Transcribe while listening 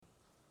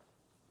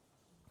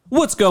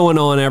What's going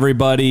on,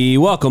 everybody?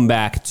 Welcome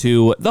back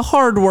to the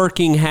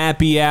Hardworking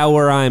Happy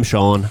Hour. I'm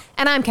Sean.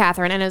 And I'm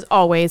Catherine, and as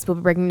always, we'll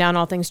be breaking down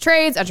all things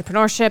trades,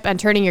 entrepreneurship, and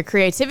turning your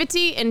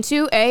creativity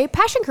into a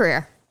passion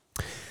career.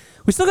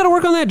 We still got to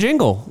work on that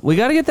jingle. We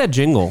got to get that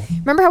jingle.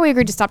 Remember how we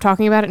agreed to stop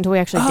talking about it until we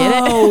actually did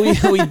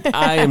it? Oh,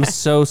 I am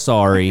so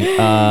sorry.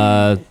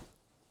 I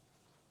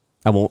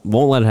won't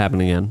let it happen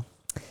again.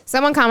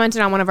 Someone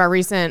commented on one of our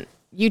recent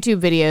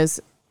YouTube videos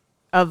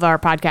of our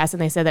podcast,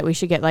 and they said that we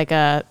should get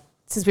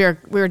since we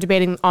were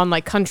debating on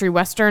like country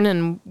western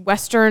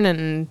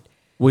and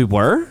We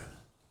were?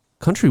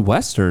 Country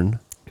western?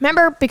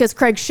 remember, because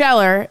Craig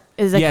Scheller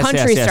is a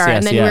country star,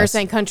 and then we were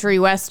saying country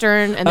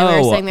western, and then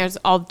we were saying there's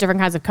all different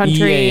kinds of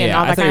country and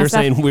all that kind of stuff.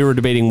 I thought you were saying we were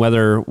debating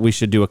whether we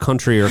should do a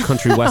country or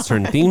country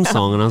western theme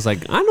song, and I was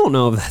like, I don't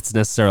know if that's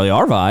necessarily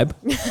our vibe.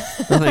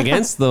 Nothing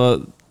against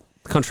the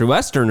country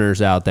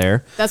westerners out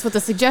there. That's what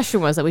the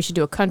suggestion was, that we should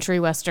do a country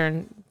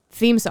western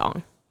theme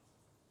song.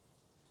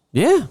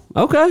 Yeah,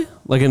 okay.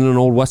 Like in an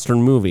old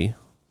western movie.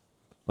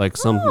 Like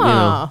some,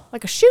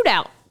 like a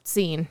shootout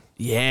scene.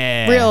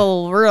 Yeah.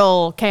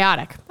 Real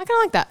chaotic. I kind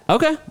of like that.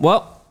 Okay,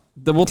 well,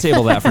 then we'll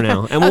table that for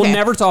now. And we'll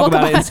never talk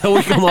about it until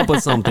we come up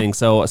with something.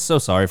 So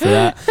sorry for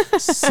that.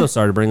 So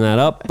sorry to bring that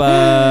up.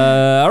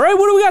 All right,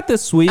 what do we got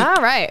this week?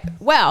 All right.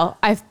 Well,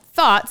 I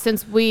thought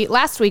since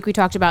last week we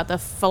talked about the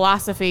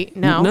philosophy.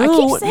 No, I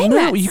keep saying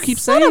that. You keep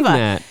saying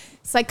that.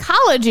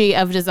 Psychology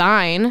of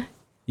design.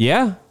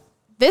 Yeah.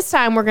 This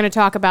time we're going to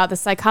talk about the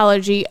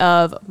psychology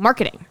of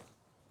marketing.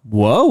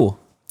 Whoa.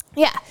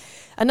 Yeah.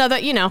 Another,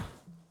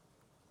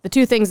 the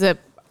two things that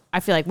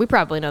I feel like we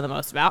probably know the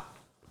most about.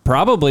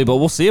 Probably, but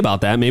we'll see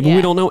about that. Maybe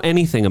we don't know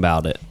anything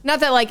about it. Not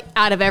that like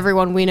out of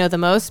everyone we know the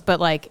most, but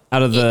like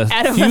out of the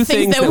few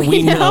things that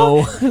we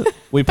know,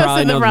 we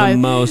probably know the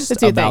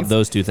most about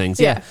those two things.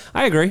 Yeah.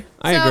 I agree.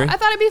 I agree. I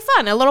thought it'd be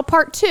fun. A little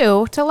part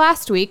 2 to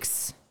last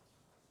week's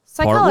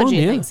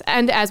psychology things.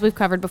 And as we've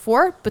covered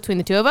before, between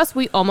the two of us,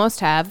 we almost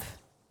have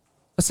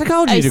a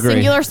psychology degree.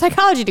 Singular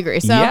psychology degree.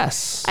 So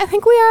yes. I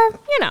think we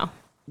are,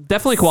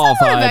 definitely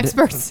qualified.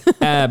 Experts.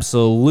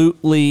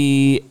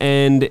 Absolutely.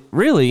 And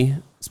really,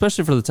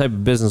 especially for the type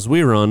of business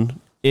we run,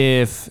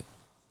 if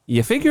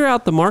you figure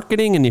out the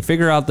marketing and you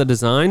figure out the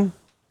design,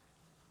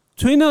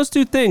 between those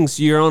two things,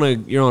 you're on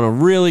a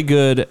really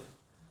good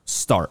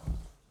start.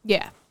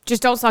 Yeah.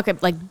 Just don't suck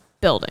at like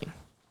building.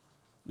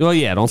 Well,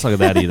 yeah, don't suck at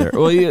that either.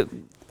 Well,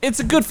 it's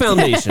a good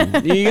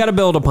foundation. You got to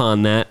build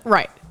upon that.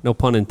 Right. No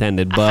pun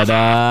intended. But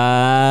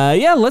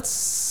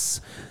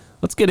let's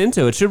get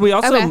into it. Should we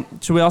also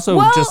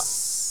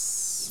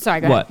just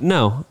sorry, go ahead. What?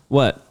 No.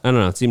 What? I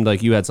don't know. It seemed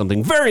like you had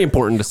something very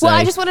important to say. Well,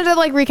 I just wanted to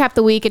like recap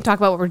the week and talk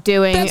about what we're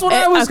doing. That's what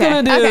I was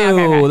going to do.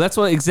 Okay. That's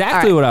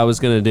exactly what I was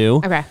going to do.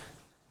 Okay.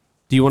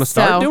 Do you want to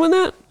start doing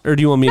that? Or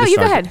do you want me to start?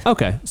 No, you go ahead.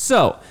 Okay.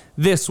 So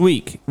this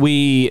week,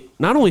 we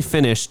not only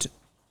finished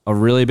a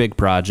really big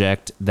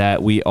project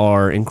that we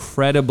are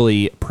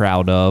incredibly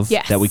proud of,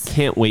 that we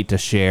can't wait to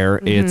share.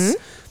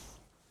 Mm-hmm.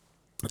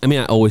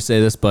 I always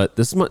say this, but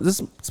this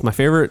is my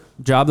favorite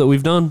job that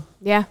we've done.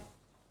 Yeah.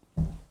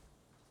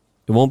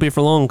 It won't be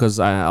for long because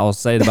I'll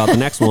say it about the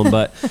next one,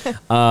 but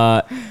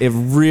it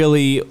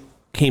really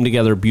came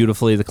together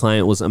beautifully. The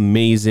client was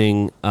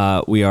amazing.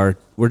 We're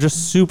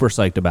just super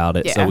psyched about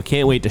it. Yeah. So we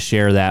can't wait to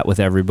share that with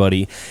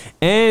everybody.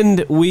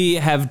 And we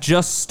have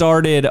just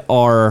started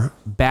our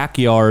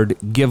backyard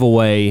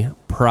giveaway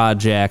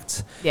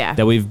project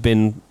that we've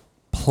been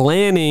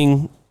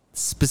planning,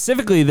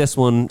 specifically this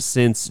one,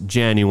 since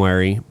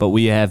January, but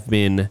we have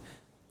been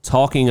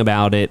talking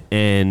about it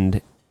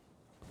and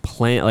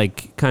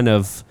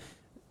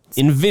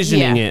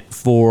envisioning it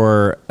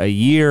for a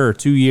year or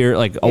 2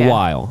 years, a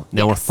while.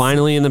 Now we're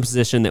finally in the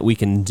position that we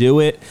can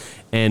do it,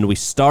 and we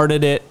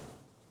started it,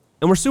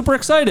 and we're super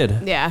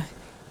excited. Yeah.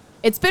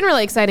 It's been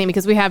really exciting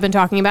because we have been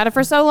talking about it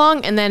for so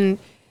long, and then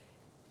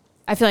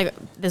I feel like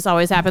this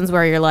always happens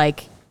where you're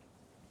like,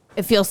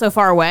 it feels so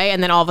far away,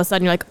 and then all of a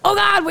sudden you're like, oh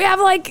God, we have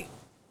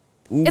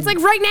it's like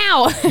right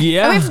now.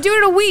 Yeah. We have to do it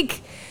in a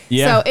week.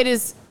 Yeah. So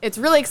it's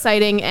really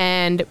exciting,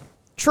 and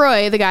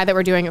Troy, the guy that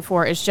we're doing it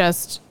for, is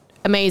just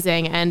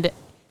amazing. And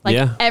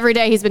every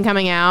day he's been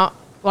coming out.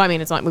 Well,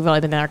 it's not, we've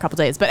only been there a couple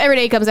days, but every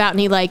day he comes out and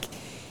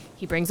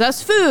he brings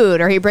us food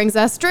or he brings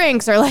us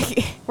drinks or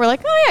we're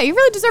like, oh yeah, you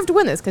really deserve to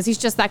win this. Cause he's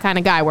just that kind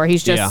of guy where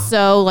he's just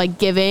so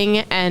giving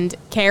and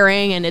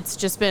caring. And it's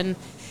just been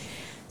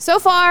so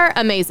far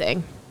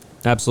amazing.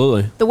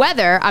 Absolutely. The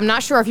weather, I'm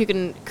not sure if you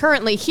can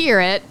currently hear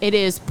it. It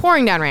is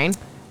pouring down rain.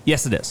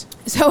 Yes, it is.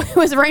 So it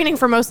was raining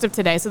for most of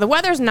today. So the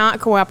weather's not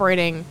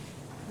cooperating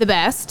the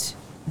best.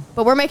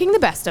 But we're making the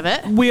best of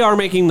it. We are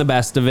making the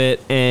best of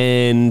it,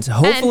 and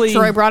hopefully... And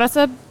Troy brought us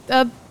a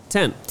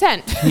tent.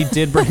 He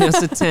did bring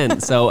us a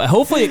tent. So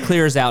hopefully it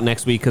clears out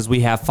next week because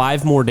we have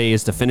 5 more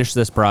days to finish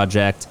this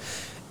project,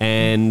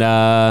 and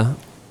I'm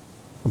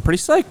pretty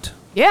psyched.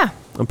 Yeah.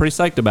 I'm pretty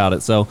psyched about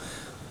it. So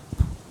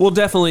we'll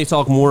definitely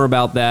talk more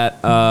about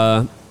that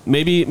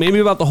maybe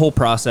about the whole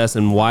process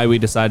and why we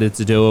decided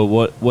to do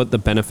it, what the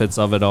benefits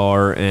of it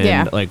are,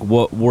 and like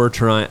why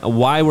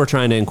we're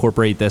trying to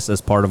incorporate this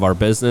as part of our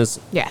business.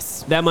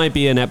 Yes. That might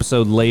be an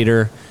episode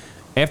later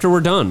after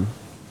we're done.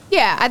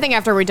 Yeah, I think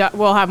after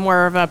we'll have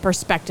more of a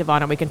perspective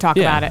on it. We can talk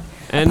about it.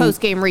 And a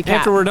post-game recap.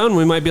 After we're done,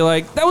 we might be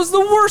like, that was the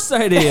worst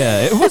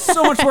idea. It was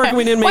so much work and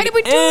we didn't Why make did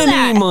we do any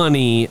that?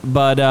 money.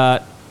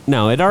 But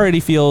no, it already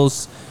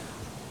feels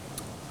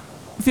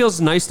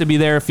nice to be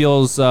there. It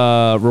feels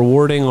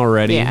rewarding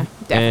already. Yeah,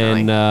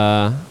 definitely.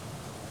 And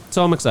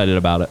so I'm excited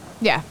about it.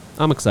 Yeah.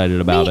 I'm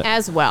excited about Me it.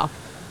 as well.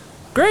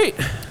 Great.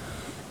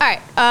 All right.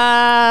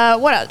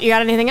 What else? You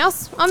got anything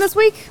else on this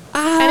week?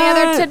 Any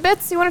other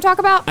tidbits you want to talk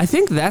about? I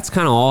think that's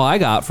kind of all I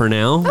got for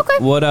now. Okay.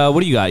 What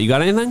do you got? You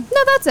got anything?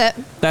 No, that's it.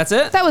 That's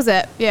it? That was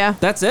it. Yeah.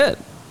 That's it.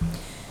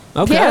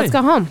 Okay. Yeah, let's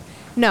go home.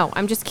 No,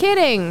 I'm just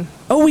kidding.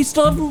 Oh, we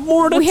still have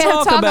more to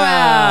talk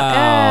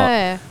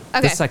about.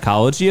 Okay. The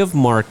psychology of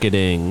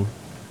marketing.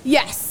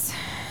 Yes.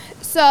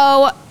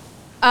 So,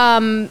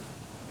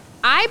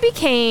 I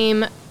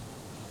became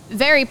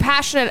very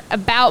passionate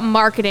about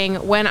marketing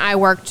when I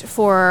worked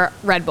for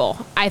Red Bull.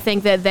 I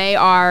think that they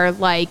are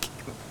like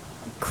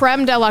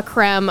creme de la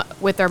creme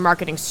with their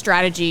marketing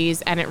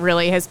strategies, and it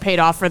really has paid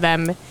off for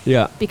them.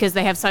 Yeah. Because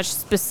they have such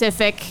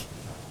specific,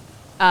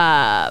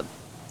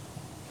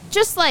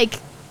 just like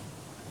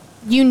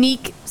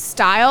unique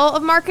style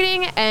of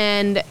marketing,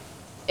 and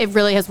it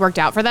really has worked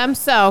out for them.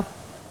 So,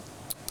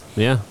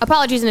 Yeah.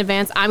 apologies in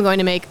advance. I'm going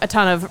to make a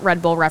ton of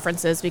Red Bull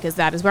references because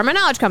that is where my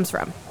knowledge comes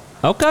from.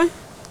 Okay.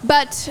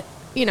 But,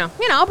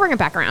 I'll bring it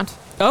back around.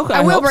 Okay.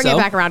 I will hope bring so. it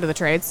back around to the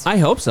trades. I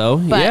hope so.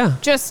 But yeah.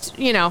 just,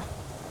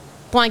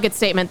 blanket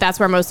statement, that's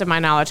where most of my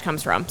knowledge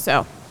comes from.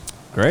 So,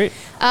 Great.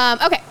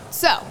 okay.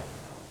 So,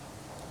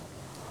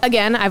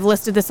 again, I've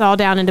listed this all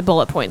down into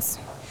bullet points.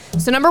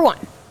 So, number 1,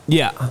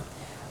 Yeah.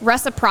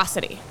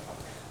 reciprocity.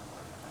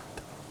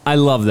 I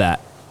love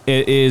that.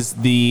 It is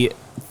the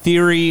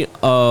theory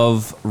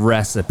of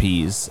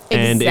recipes.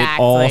 And it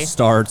all Exactly.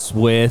 starts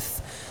with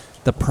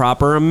the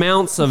proper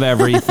amounts of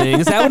everything.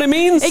 Is that what it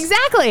means?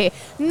 Exactly.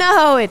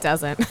 No, it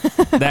doesn't.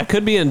 That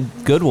could be a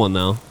good one,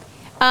 though.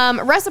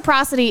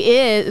 Reciprocity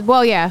is,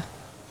 well, yeah.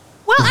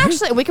 Well,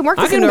 actually, we can work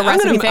this into a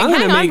recipe thing. I'm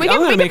Hang on.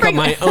 going to make up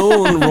my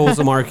own rules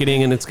of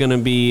marketing, and it's going to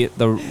be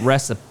the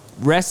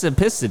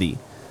reciprocity.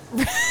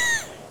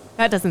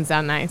 That doesn't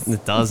sound nice.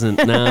 It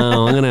doesn't.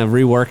 No, I'm going to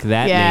rework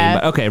that Yeah. name.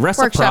 But okay,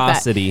 Workshop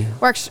that. reciprocity.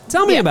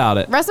 Tell me about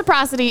it.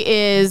 Reciprocity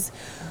is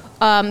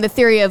the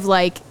theory of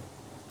like,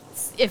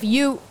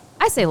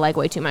 I say like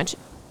way too much.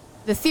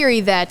 The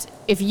theory that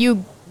if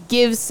you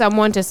give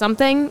something to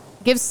someone,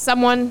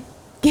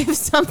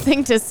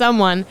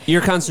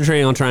 You're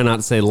concentrating on trying not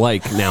to say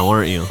like now,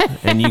 aren't you?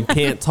 And you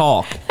can't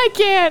talk. I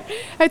can't.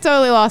 I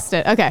totally lost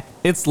it. Okay.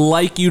 It's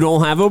like you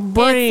don't have a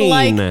brain.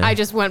 It's like I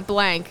just went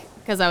blank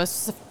because I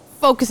was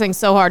focusing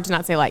so hard to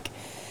not say like.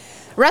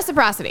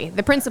 Reciprocity,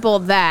 the principle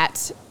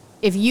that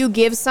if you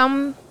give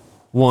something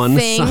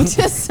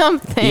to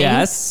something,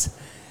 Yes.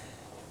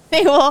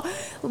 they will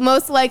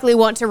most likely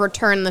want to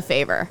return the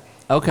favor.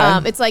 Okay.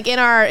 It's like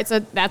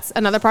that's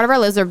another part of our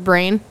lizard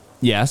brain.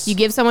 Yes. You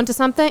give someone to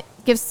something,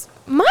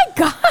 my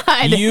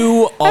God.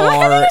 You Am I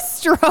having are. a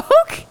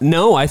stroke?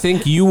 No, I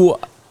think you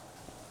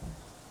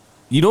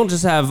don't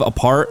just have a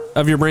part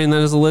of your brain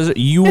that is a lizard.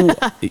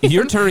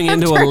 You're turning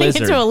into a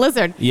lizard. Into a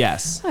lizard.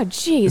 Yes. Oh,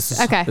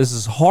 jeez. Okay. This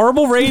is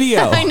horrible radio.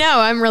 I know.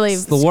 I'm really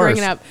the screwing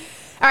worst. it up.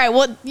 All right.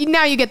 Well,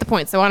 now you get the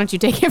point. So why don't you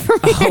take it from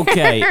here?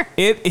 Okay.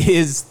 It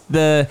is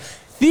the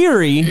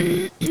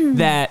theory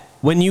that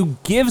when you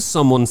give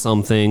someone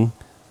something,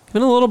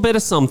 even a little bit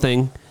of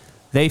something,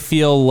 they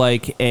feel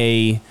like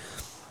a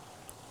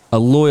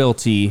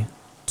loyalty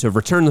to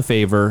return the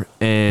favor,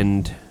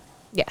 and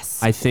Yes.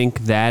 I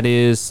think that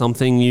is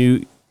something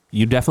you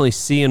definitely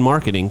see in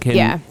marketing.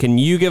 Can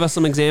you give us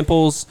some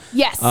examples?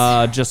 Yes.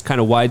 Just kind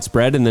of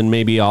widespread, and then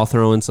maybe I'll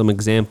throw in some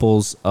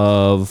examples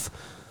of,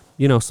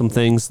 some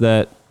things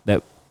that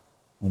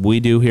we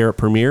do here at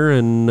Premier,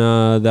 and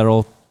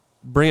that'll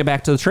bring it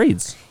back to the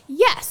trades.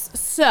 Yes.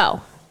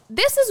 So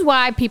this is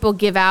why people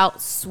give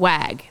out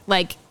swag.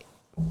 Like,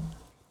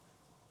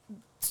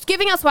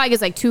 giving out swag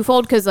is like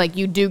twofold because like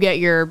you do get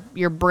your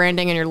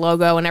branding and your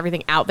logo and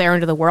everything out there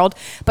into the world,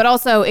 but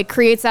also it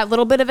creates that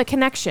little bit of a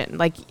connection.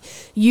 Like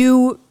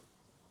you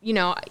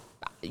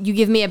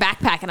give me a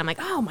backpack and I'm like,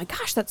 oh my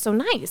gosh, that's so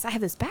nice. I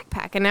have this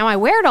backpack and now I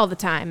wear it all the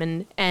time.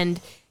 And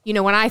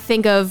when I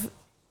think of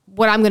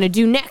what I'm going to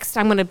do next,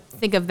 I'm going to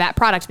think of that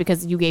product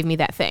because you gave me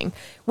that thing,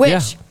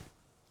 which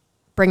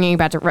bringing it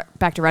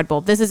back to Red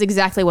Bull, this is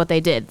exactly what they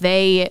did.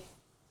 They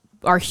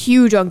are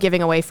huge on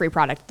giving away free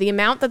product. The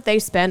amount that they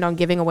spend on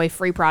giving away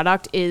free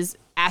product is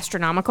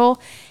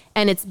astronomical,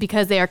 and it's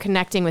because they are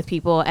connecting with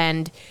people,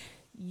 and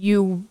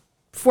you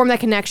form that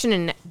connection,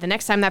 and the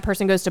next time that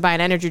person goes to buy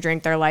an energy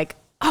drink, they're like,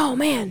 oh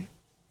man,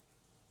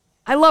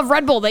 I love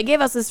Red Bull. They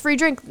gave us this free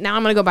drink. Now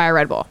I'm going to go buy a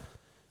Red Bull.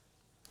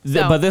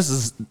 But this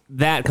is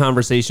that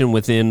conversation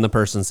within the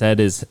person's head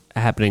is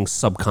happening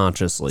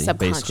subconsciously.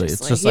 Basically.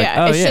 It's just like,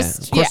 Yeah, oh it's yeah,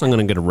 just- of course yeah. I'm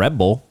going to get a Red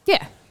Bull.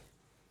 Yeah.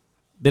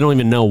 they don't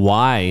even know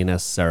why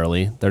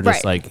necessarily. They're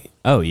just Right. like,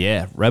 oh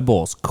yeah, Red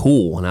Bull's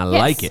cool and I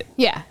like it.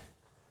 Yeah.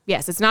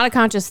 Yes, it's not a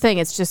conscious thing.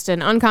 It's just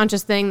an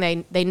unconscious thing.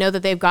 They know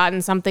that they've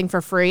gotten something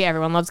for free.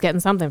 Everyone loves getting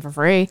something for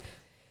free.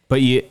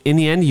 But in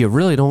the end, you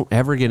really don't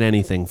ever get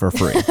anything for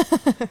free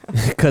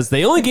because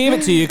they only gave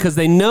it to you because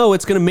they know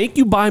it's going to make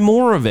you buy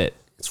more of it.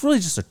 It's really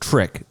just a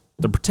trick.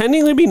 They're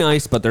pretending to be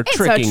nice, but they're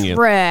tricking you. It's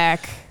a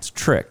trick. It's a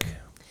trick.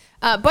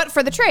 But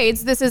for the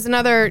trades, this is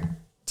another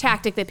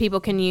tactic that people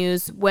can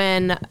use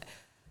when,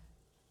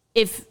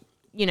 if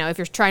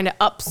you're trying to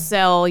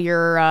upsell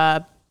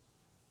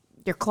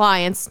your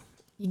clients,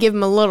 you give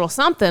them a little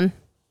something,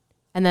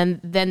 and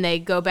then they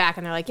go back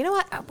and they're like, you know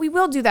what, we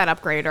will do that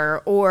upgrade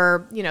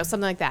or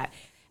something like that.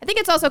 I think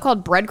it's also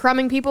called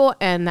breadcrumbing people,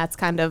 and that's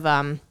kind of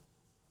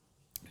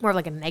more of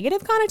like a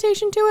negative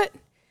connotation to it.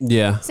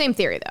 Yeah. Same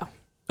theory though.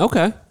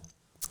 Okay.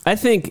 I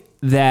think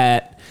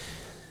that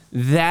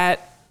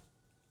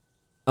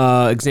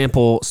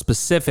example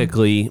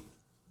specifically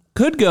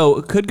could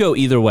go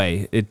either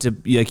way.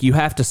 Like you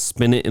have to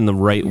spin it in the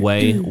right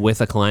way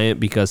with a client,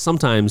 because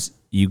sometimes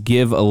you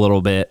give a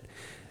little bit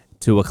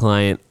to a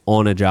client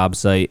on a job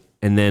site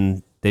and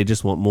then they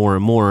just want more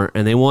and more,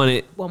 and they want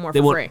it. Want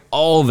free.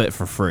 All of it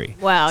for free.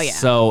 Well, yeah.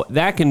 So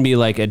that can be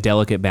like a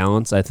delicate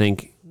balance, I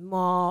think,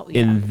 Well,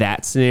 yeah. in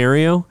that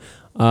scenario.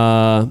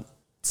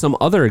 Some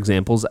other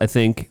examples, I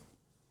think,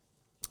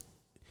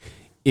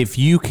 if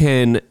you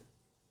can,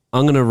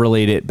 I'm going to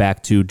relate it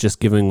back to just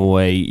giving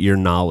away your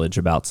knowledge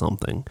about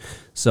something.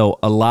 So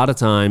a lot of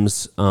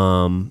times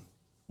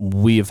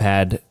we have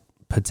had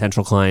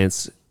potential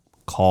clients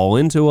call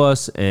into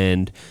us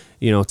and,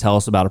 tell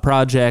us about a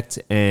project.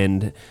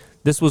 And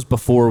this was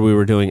before we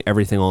were doing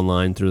everything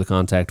online through the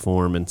contact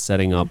form and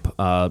setting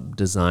up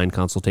design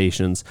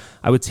consultations.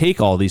 I would take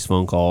all these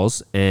phone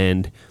calls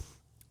and,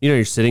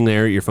 you're sitting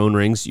there, your phone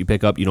rings, you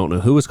pick up, you don't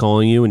know who is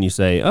calling you, and you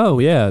say, oh,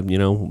 yeah,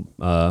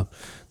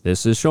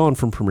 this is Sean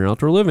from Premier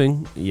Outdoor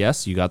Living.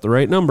 Yes, you got the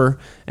right number.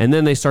 And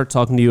then they start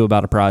talking to you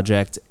about a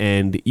project,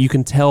 and you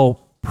can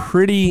tell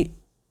pretty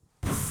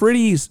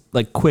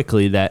like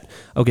quickly that,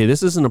 okay,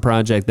 this isn't a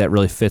project that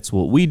really fits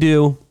what we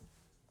do.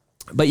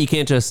 But you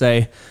can't just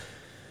say,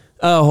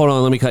 oh, hold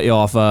on, let me cut you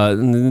off. We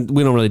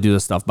don't really do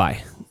this stuff.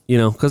 Bye.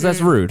 Because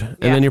that's rude. And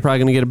then you're probably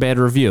going to get a bad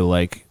review.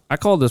 Like, I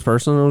called this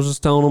person and I was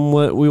just telling them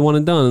what we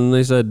wanted done, and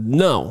they said,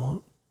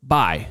 no,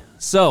 bye.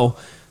 So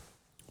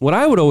what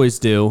I would always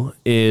do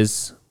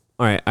is,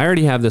 all right, I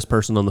already have this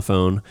person on the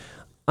phone.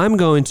 I'm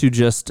going to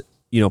just,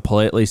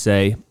 politely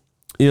say,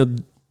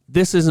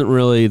 this isn't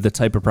really the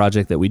type of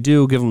project that we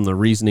do. Give them the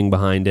reasoning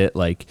behind it.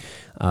 Like,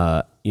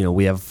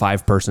 we have a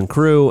 5-person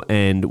crew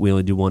and we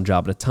only do one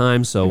job at a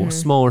time. So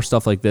smaller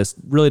stuff like this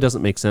really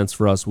doesn't make sense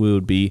for us. We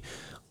would be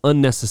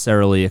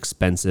unnecessarily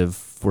expensive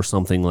for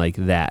something like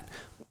that.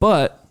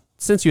 But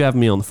since you have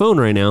me on the phone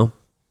right now,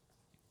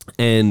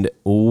 and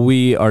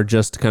we are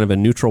just kind of a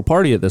neutral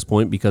party at this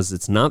point because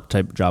it's not the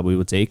type of job we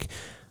would take,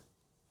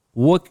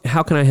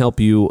 how can I help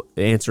you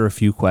answer a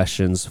few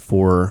questions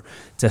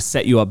to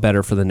set you up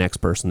better for the next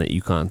person that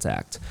you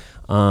contact?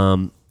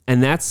 And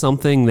that's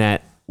something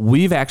that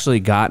we've actually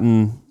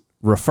gotten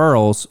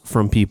referrals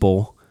from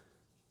people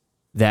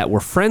that were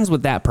friends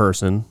with that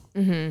person.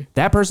 Mm-hmm.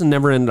 That person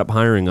never ended up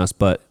hiring us,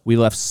 but we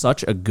left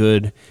such a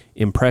good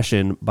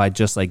impression by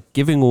just like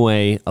giving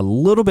away a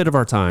little bit of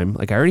our time.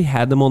 Like I already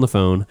had them on the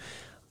phone.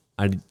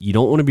 You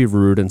don't want to be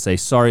rude and say,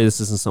 sorry, this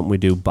isn't something we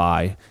do.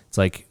 Bye. It's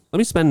like, let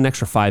me spend an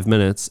extra 5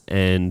 minutes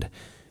and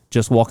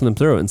just walking them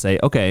through it and say,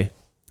 okay,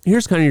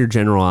 here's kind of your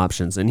general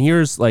options. And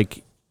here's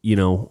like,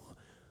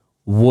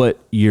 what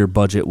your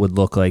budget would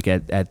look like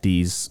at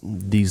these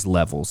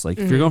levels. Like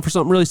if you're going for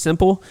something really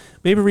simple,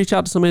 maybe reach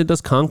out to somebody that does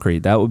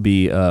concrete. That would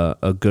be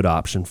a good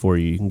option for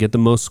you. You can get the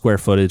most square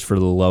footage for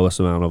the lowest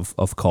amount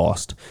of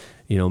cost.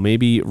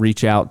 Maybe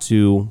reach out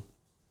to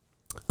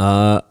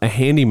a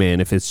handyman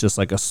if it's just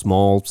like a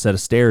small set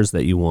of stairs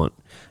that you want,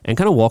 and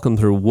kind of walk them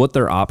through what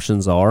their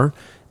options are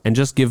and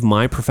just give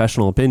my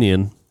professional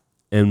opinion.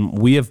 And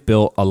we have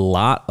built a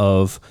lot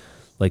of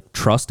like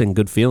trust and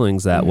good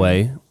feelings that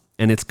way.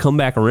 And it's come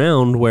back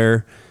around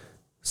where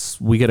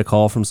we get a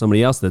call from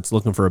somebody else that's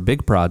looking for a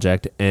big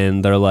project,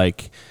 and they're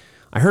like,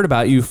 I heard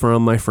about you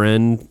from my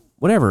friend,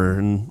 whatever.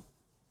 And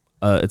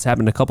it's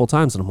happened a couple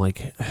times. And I'm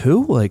like,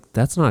 who? Like,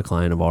 that's not a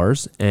client of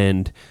ours.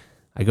 And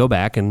I go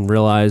back and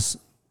realize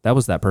that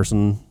was that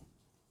person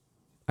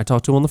I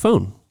talked to on the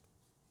phone.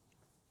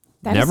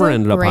 That Never is a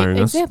ended up great hiring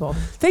example.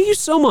 us. Thank you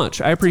so much.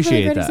 I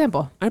appreciate great that.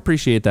 example. I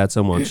appreciate that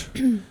so much.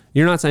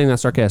 You're not saying that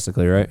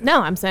sarcastically, right?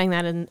 No, I'm saying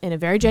that in a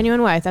very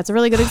genuine way. That's a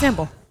really good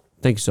example.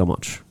 Thank you so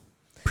much.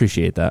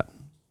 Appreciate that.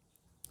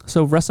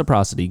 So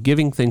reciprocity,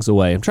 giving things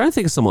away. I'm trying to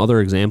think of some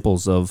other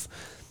examples of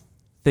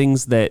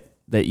things that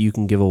you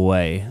can give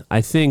away.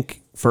 I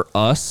think for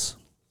us,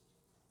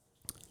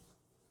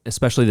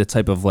 especially the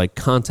type of like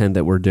content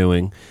that we're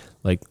doing,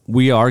 like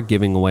we are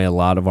giving away a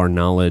lot of our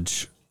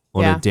knowledge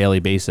on a daily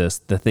basis,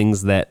 the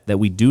things that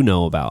we do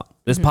know about.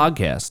 This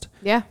podcast.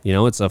 Yeah.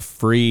 It's a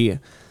free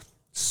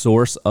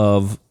source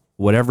of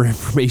whatever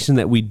information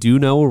that we do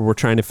know or we're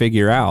trying to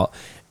figure out.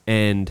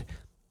 And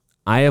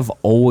I have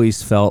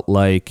always felt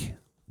like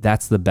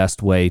that's the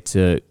best way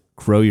to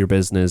grow your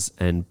business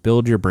and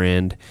build your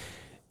brand.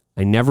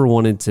 I never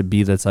wanted to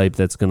be the type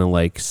that's going to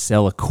like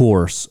sell a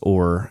course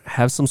or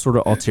have some sort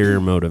of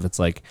ulterior motive. It's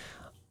like,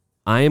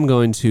 I am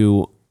going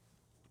to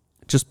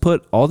just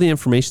put all the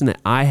information that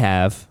I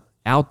have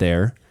out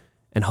there,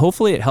 and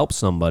hopefully it helps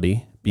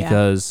somebody,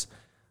 because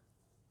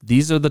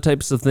these are the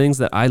types of things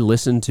that I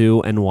listened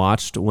to and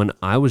watched when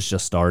I was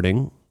just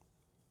starting.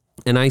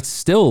 And I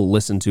still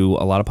listen to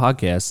a lot of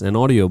podcasts and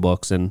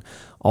audiobooks and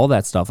all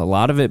that stuff. A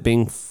lot of it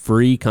being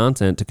free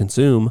content to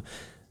consume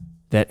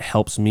that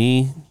helps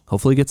me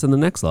hopefully get to the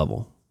next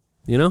level,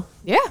 you know?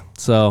 Yeah.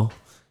 So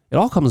it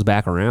all comes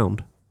back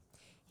around.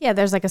 Yeah,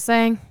 there's like a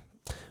saying.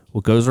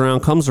 What goes around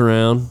comes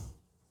around.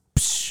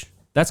 Psh,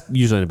 that's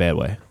usually in a bad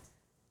way.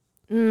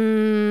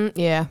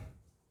 Yeah. I'm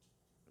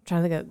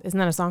trying to think of, isn't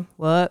that a song?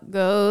 What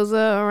goes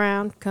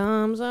around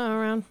comes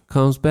around.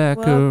 Comes back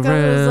what around. What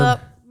goes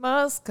up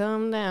must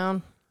come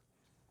down.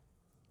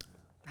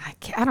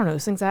 I don't know who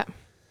sings that.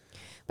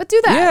 But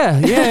do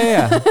that.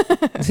 Yeah.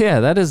 Yeah,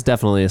 that is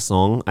definitely a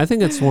song. I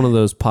think it's one of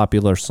those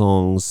popular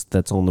songs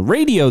that's on the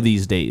radio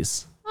these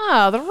days.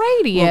 Oh, the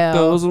radio. What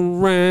goes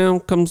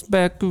around comes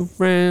back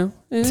around.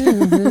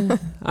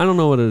 I don't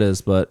know what it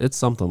is, but it's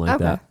something like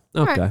that.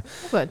 Okay. Right.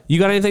 Good. You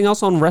got anything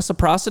else on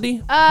reciprocity?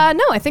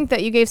 No, I think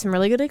that you gave some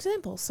really good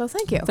examples, so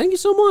thank you. Thank you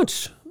so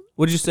much.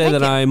 Would you say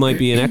that I might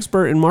be an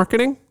expert in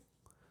marketing?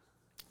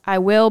 I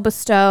will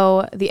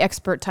bestow the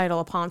expert title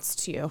upon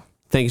you.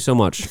 Thank you so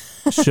much.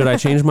 Should I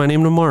change my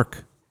name to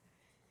Mark?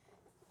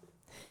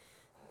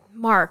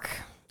 Mark.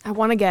 I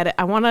want to get it.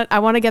 I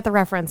want to get the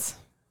reference.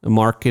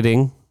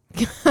 Marketing.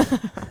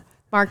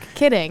 Mark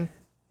kidding.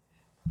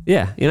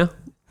 Yeah, you know?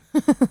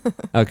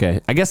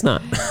 Okay, I guess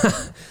not.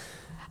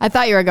 I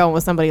thought you were going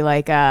with somebody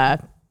like, I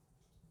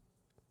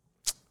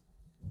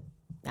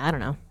don't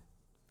know.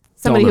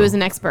 Somebody who is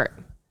an expert.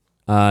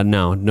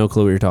 No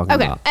clue what you're talking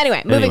about. Okay,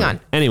 anyway, moving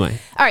on. Anyway.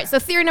 All right, so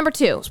theory number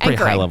 2. It's a pretty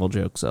high level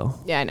joke, so.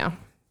 Yeah, I know.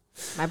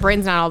 My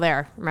brain's not all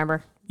there,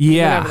 remember?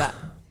 Yeah. Remember that.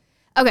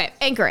 Okay,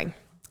 anchoring.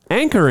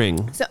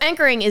 Anchoring. So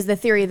anchoring is the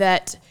theory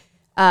that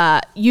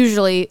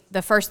usually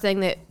the first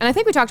thing that, and I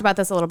think we talked about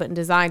this a little bit in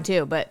design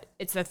too, but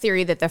it's the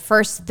theory that the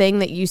first thing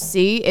that you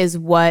see is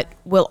what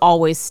will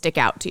always stick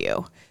out to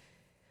you.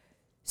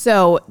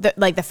 So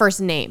like the first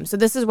name. So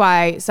this is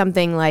why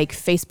something like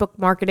Facebook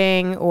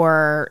marketing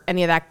or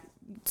any of that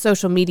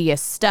social media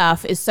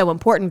stuff is so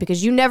important,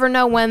 because you never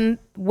know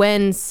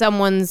when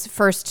someone's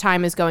first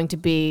time is going to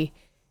be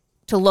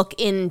to look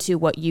into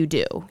what you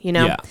do. You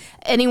know, at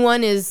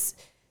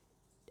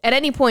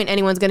any point,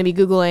 anyone's going to be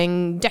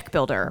Googling deck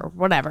builder or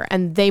whatever,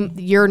 and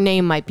your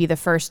name might be the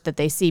first that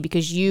they see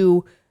because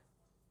you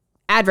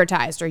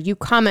advertised or you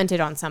commented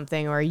on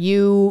something or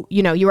you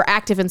were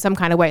active in some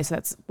kind of way. So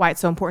that's why it's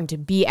so important to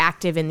be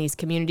active in these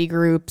community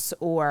groups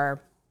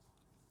or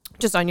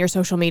just on your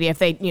social media. If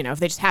they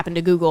just happen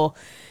to Google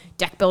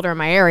deck builder in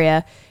my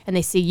area and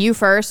they see you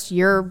first,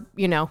 you're,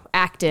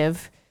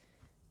 active,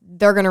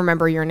 they're going to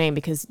remember your name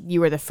because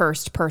you were the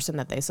first person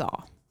that they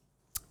saw.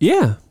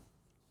 Yeah.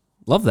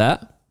 Love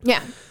that.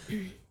 Yeah.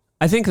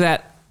 I think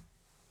that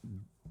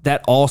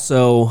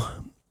also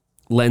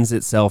lends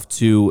itself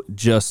to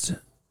just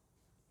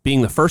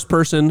being the first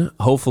person,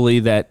 hopefully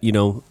that,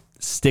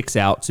 sticks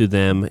out to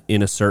them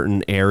in a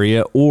certain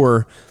area,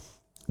 or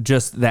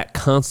just that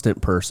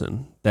constant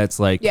person that's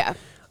like, yeah.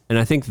 And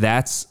I think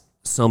that's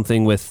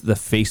something with the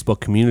Facebook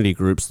community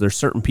groups. There's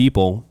certain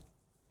people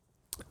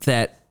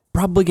that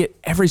probably get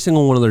every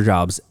single one of their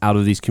jobs out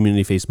of these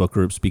community Facebook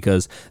groups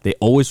because they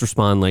always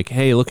respond like,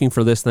 hey, looking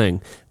for this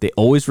thing. They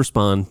always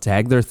respond,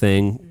 tag their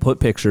thing, put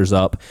pictures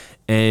up.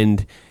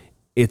 And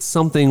it's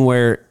something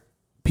where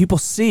people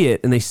see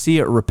it and they see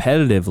it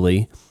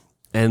repetitively.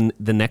 And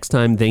the next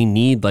time they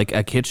need like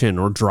a kitchen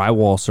or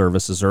drywall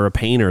services or a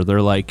painter,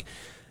 they're like,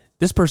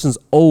 this person's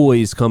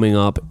always coming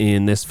up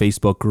in this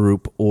Facebook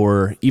group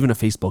or even a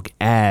Facebook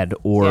ad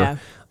or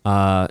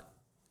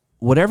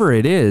whatever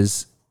it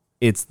is.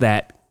 It's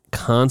that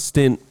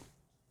constant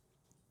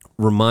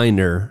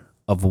reminder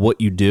of what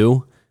you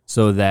do,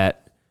 so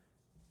that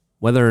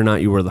whether or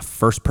not you were the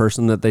first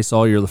person that they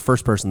saw, you're the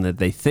first person that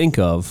they think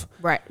of,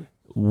 right,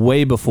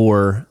 way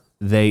before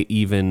they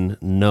even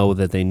know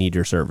that they need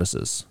your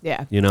services.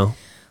 Yeah.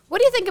 What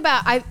do you think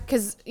about,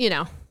 because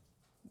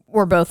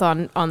we're both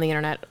on the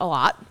internet a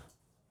lot.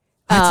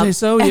 I'd say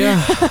so,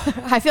 yeah.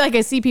 I feel like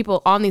I see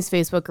people on these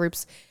Facebook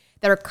groups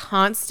that are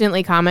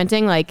constantly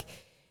commenting, like,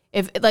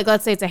 if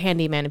let's say it's a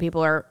handyman and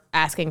people are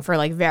asking for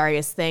like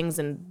various things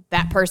and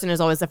that person is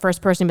always the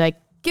first person to be like,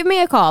 give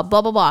me a call,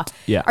 blah, blah, blah.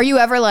 Yeah. Are you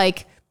ever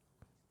like,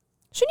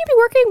 shouldn't you be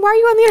working? Why are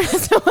you on the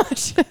internet so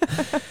much?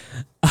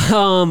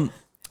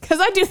 Because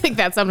I do think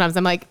that sometimes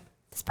I'm like,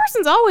 this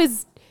person's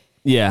always.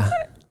 Yeah.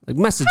 Like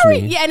message me.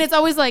 Yeah. And it's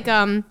always like,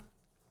 the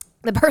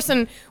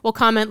person will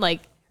comment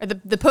like, or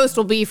the post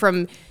will be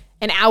from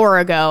an hour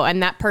ago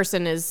and that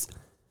person is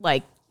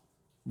like,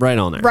 right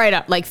on there. Right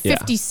up, like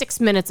 56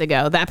 minutes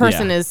ago. That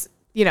person is,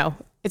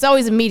 it's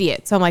always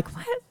immediate. So I'm like,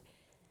 what?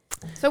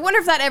 So I wonder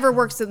if that ever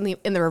works in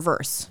the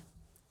reverse.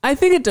 I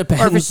think it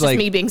depends. Or if it's just like,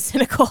 me being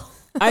cynical.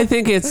 I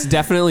think it's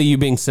definitely you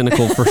being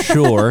cynical for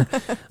sure.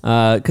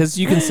 Because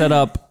you can set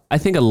up, I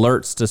think,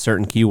 alerts to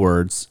certain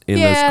keywords in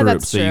those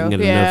groups so you can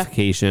get a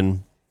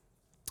notification.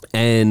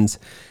 And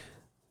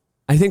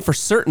I think for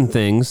certain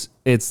things,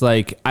 it's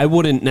like I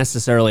wouldn't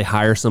necessarily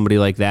hire somebody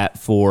like that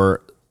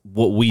for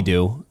what we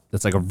do.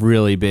 That's like a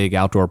really big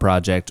outdoor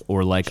project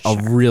or like a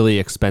really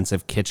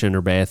expensive kitchen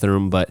or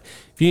bathroom. But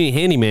if you need a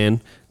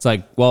handyman, it's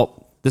like,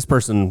 well, this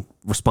person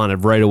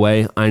responded right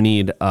away. I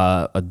need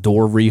a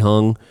door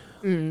rehung.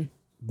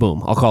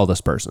 Boom, I'll call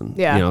this person.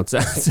 Yeah. You know, it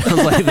sounds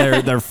like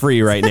they're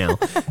free right now.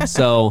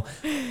 So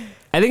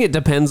I think it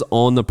depends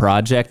on the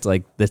project,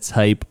 like the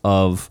type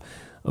of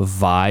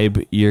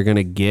vibe you're going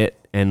to get.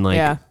 And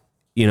like,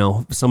 you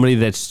know, somebody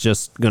that's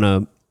just going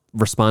to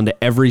respond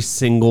to every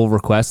single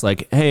request.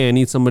 Like, hey, I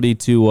need somebody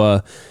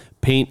to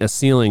paint a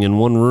ceiling in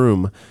one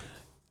room.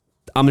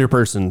 I'm your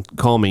person.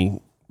 Call me.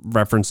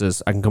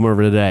 References. I can come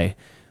over today.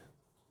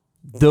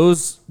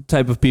 Those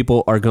type of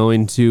people are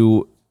going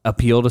to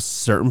appeal to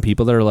certain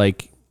people that are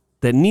like,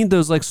 that need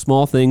those like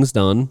small things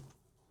done.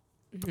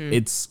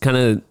 It's kind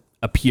of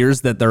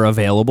appears that they're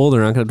available.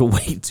 They're not going to have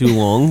to wait too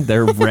long.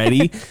 They're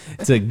ready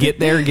to get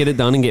there, get it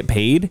done, and get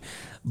paid.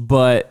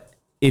 But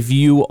if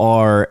you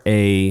are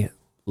a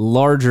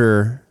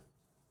larger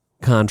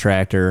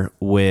contractor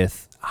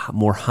with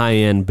more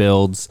high-end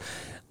builds,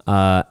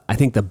 I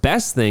think the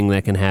best thing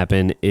that can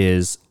happen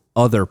is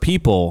other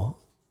people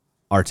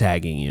are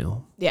tagging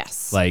you.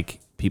 Yes. Like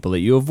people that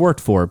you have worked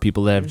for,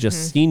 people that have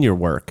just seen your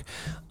work.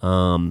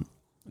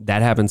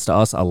 That happens to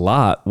us a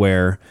lot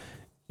where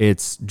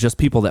it's just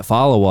people that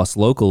follow us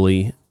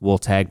locally will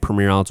tag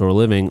Premier Outdoor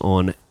Living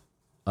on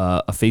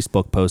a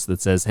Facebook post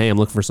that says, hey, I'm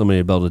looking for somebody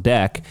to build a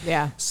deck.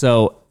 Yeah.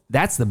 So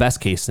that's the best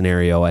case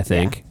scenario, I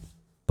think. Yeah.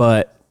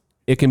 But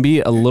it can be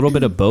a little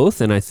bit of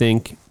both. And I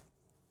think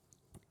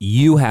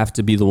you have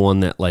to be the one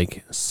that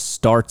like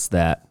starts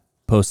that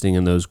posting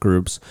in those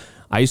groups.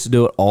 I used to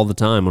do it all the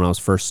time when I was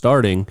first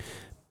starting,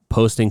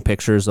 posting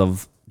pictures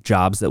of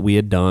jobs that we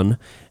had done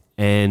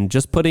and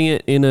just putting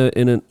it in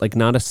a like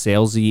not a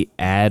salesy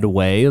ad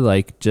way,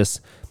 like just,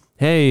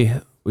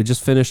 hey, we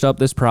just finished up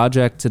this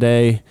project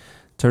today.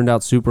 Turned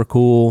out super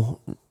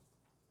cool.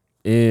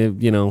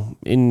 You know,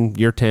 in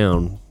your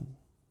town.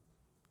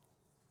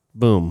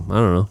 Boom. I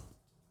don't know.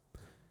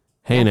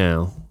 Hey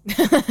now.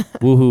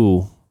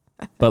 Woohoo.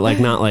 But like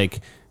not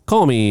like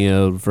call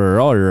me for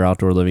all your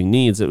outdoor living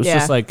needs. It was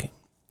just like,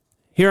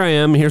 here I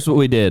am. Here's what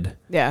we did.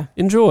 Yeah.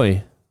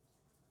 Enjoy.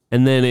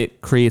 And then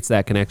it creates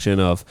that connection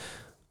of,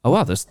 oh,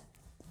 wow,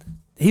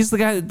 he's the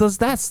guy that does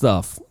that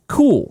stuff.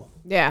 Cool.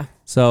 Yeah.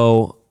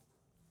 So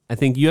I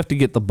think you have to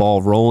get the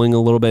ball rolling a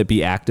little bit,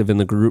 be active in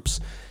the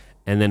groups,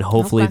 and then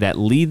hopefully that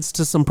leads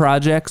to some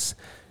projects.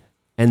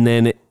 And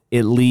then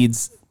it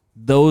leads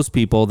those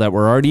people that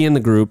were already in the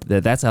group,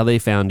 that's how they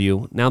found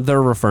you. Now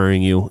they're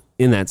referring you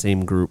in that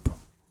same group.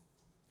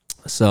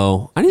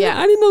 So I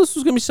didn't know this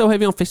was going to be so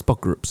heavy on Facebook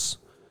groups.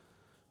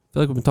 I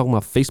feel like we've been talking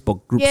about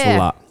Facebook groups a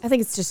lot. I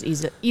think it's just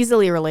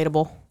easily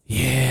relatable.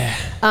 Yeah.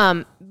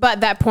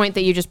 But that point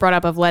that you just brought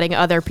up of letting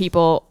other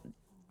people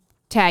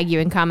tag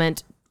you and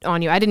comment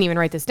on you, I didn't even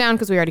write this down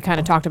because we already kind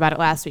of talked about it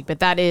last week,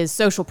 but that is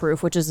social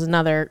proof, which is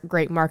another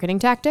great marketing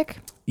tactic.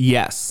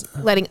 Yes.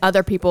 Letting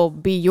other people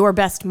be your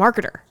best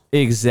marketer.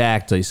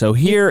 Exactly. So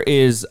here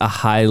is a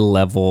high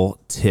level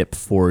tip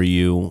for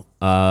you.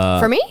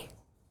 For me?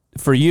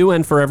 For you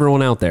and for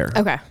everyone out there.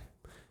 Okay.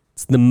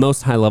 It's the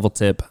most high level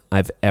tip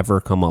I've ever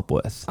come up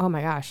with. Oh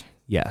my gosh.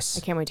 Yes.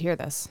 I can't wait to hear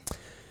this.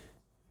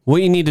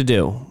 What you need to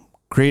do,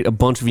 create a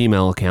bunch of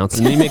email accounts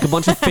and then you make a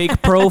bunch of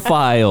fake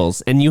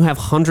profiles and you have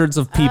hundreds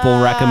of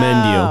people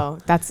recommend you. Oh,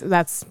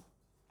 that's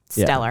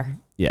stellar.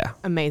 Yeah.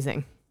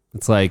 Amazing.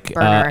 It's like,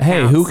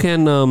 hey, who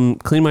can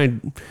clean my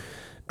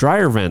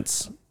dryer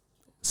vents?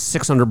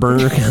 600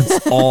 burner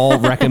accounts all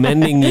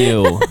recommending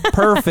you.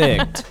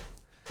 Perfect.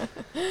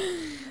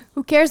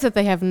 Who cares that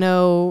they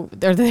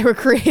they were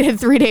created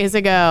 3 days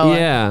ago?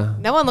 Yeah.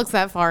 No one looks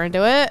that far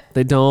into it.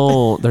 They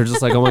don't. They're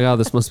just like, oh my God,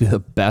 this must be the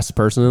best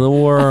person in the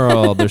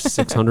world. There's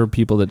 600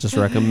 people that just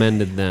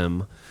recommended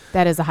them.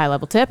 That is a high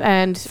level tip.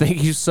 And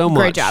thank you so much.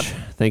 Great job.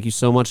 Thank you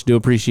so much. Do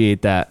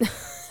appreciate that.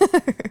 All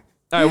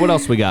right. What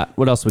else we got?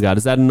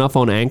 Is that enough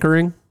on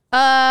anchoring?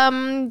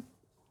 I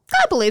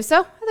believe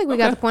so. I think we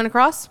got the point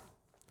across.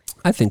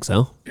 I think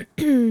so.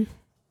 Okay.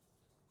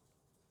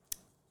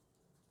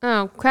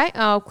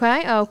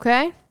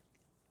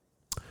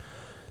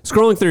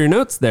 Scrolling through your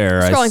notes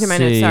there. Scrolling through my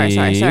notes. Sorry.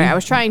 I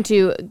was trying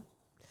to.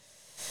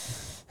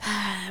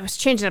 I was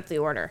changing up the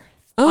order.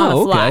 On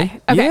the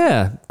fly. Okay.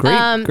 Yeah.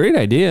 Great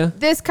idea.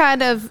 This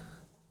kind of,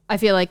 I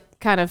feel like,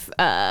 Keep us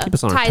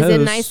on our ties toes.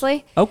 in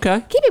nicely.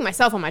 Okay. Keeping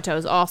myself on my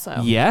toes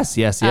also. Yes.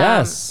 It's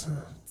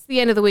the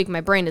end of the week.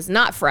 My brain is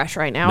not fresh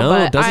right now. No,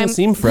 but it doesn't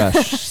seem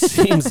fresh.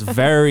 Seems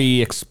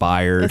very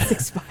expired. It's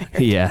expired.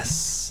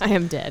 Yes. I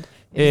am dead.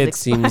 It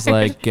seems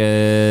like,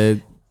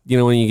 when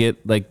you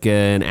get like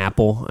an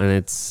apple and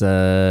it's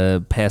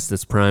past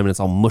its prime and it's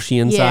all mushy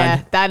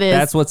inside. Yeah,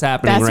 that's what's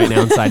happening right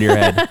now inside your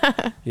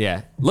head.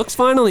 Yeah. Looks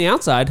fine on the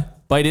outside,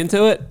 Bite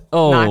into it?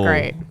 Oh. Not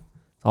great.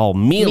 Oh,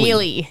 mealy.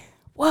 Mealy.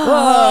 Whoa.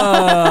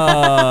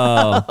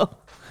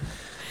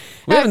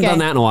 We haven't done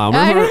that in a while.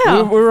 Remember, I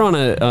know. we were on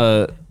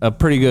a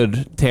pretty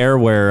good tear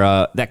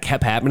where that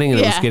kept happening and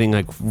it was getting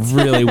like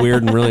really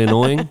weird and really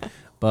annoying.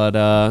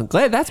 But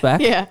glad that's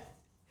back. Yeah.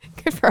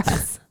 Good for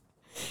us.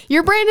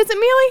 Your brain isn't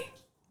mealy?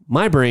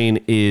 My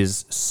brain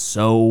is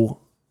so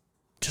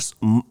just...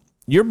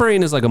 Your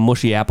brain is like a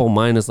mushy apple.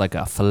 Mine is like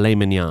a filet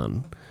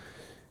mignon.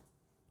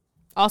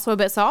 Also a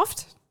bit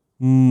soft?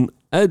 But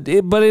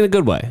in a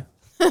good way.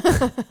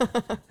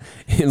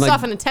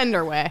 Soft in a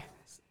tender way.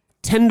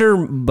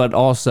 Tender, but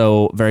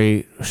also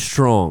very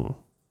strong.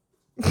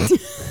 All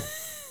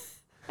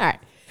right.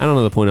 I don't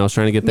know the point I was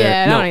trying to get there.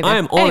 Yeah, no, I don't either. I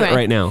am on it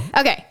right now.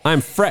 Okay. I'm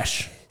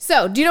fresh.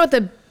 So, do you know what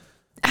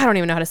I don't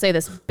even know how to say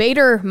this,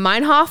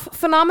 Bader-Meinhof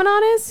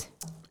phenomenon is?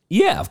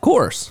 Yeah, of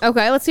course.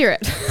 Okay, let's hear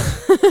it.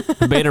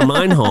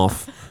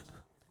 Bader-Meinhof.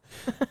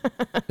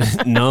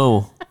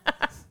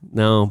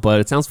 No, but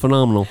it sounds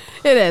phenomenal.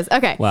 It is.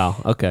 Okay. Wow.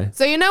 Okay.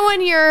 So, you know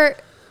when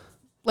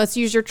let's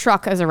use your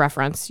truck as a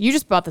reference. You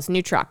just bought this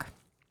new truck.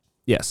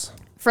 Yes.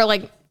 For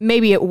like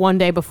maybe one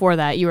day before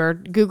that, you were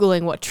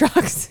Googling what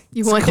trucks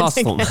you wanted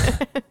Custom.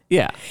 to get.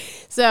 Yeah.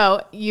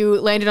 So you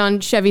landed on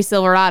Chevy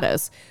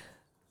Silverados.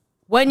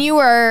 When you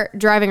were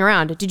driving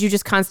around, did you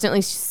just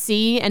constantly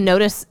see and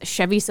notice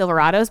Chevy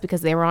Silverados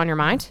because they were on your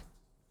mind?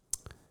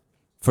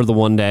 For the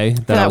one day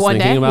that I was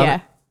thinking about yeah.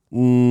 it? I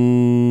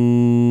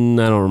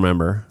don't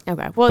remember.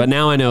 Okay. Well, But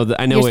now I know that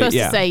I know you're it. supposed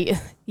Yeah. to say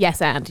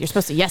yes and. You're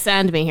supposed to yes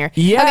and me here.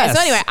 Yes. Okay.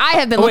 So anyway, I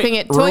have been looking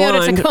at Toyota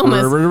rewind.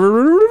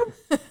 Tacomas.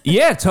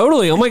 Yeah,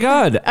 totally. Oh my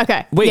God.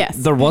 Okay. Wait, yes.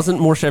 there wasn't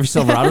more Chevy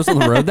Silverados on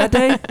the road that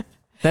day?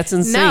 That's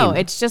insane. No,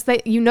 it's just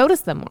that you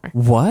notice them more.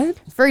 What?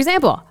 For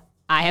example,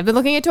 I have been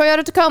looking at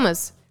Toyota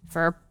Tacomas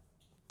for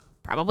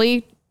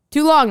probably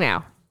too long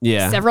now.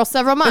 Yeah. Several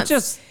months. But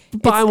just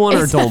buy one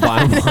or don't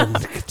buy one.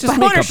 Just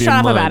make up shut your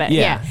up mind. about it.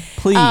 Yeah.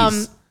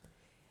 Please.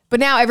 But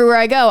now everywhere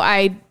I go,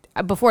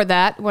 before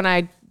that, when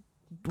I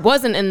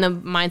wasn't in the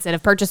mindset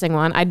of purchasing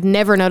one, I'd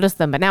never noticed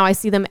them. But now I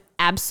see them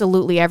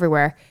absolutely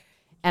everywhere.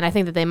 And I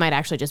think that they might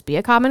actually just be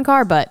a common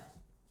car. But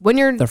when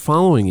They're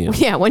following you.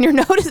 yeah, when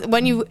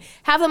you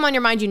have them on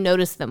your mind, you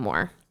notice them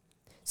more.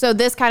 So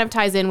this kind of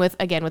ties in with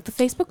the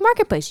Facebook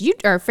Marketplace,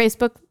 or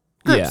Facebook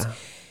groups. Yeah.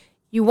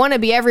 You want to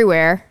be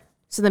everywhere,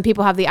 so then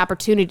people have the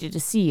opportunity to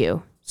see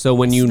you. So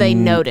when you they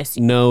notice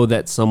you. know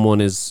that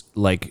someone is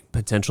like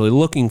potentially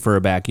looking for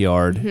a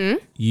backyard, Mm-hmm.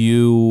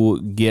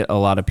 you get a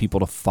lot of people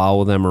to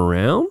follow them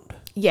around.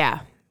 Yeah,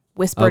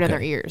 whispered in Okay.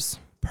 their ears.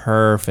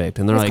 Perfect.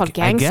 And they're It's like, called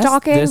gang I guess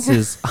stalking? this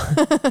is,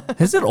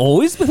 has it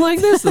always been like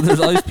this? That there's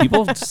all these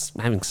people just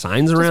having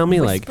signs around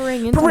me like,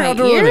 Whispering into "Come my around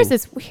to living." ears.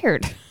 It's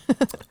weird.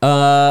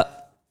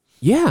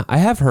 Yeah, I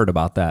have heard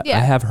about that. Yeah.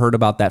 I have heard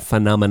about that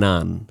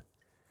phenomenon.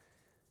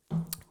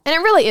 And it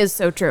really is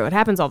so true. It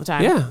happens all the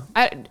time. Yeah.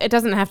 It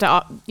doesn't have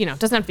to, it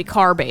doesn't have to be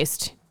car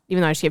based,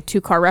 even though I just gave 2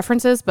 car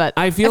references, but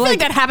I feel like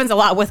that happens a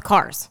lot with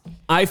cars.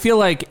 I feel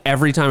like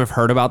every time I've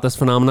heard about this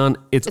phenomenon,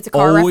 it's a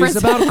car always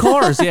reference? about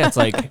cars. Yeah, it's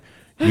like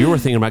you were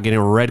thinking about getting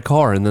a red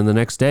car, and then the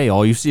next day,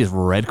 all you see is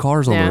red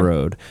cars on Yeah. the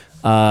road.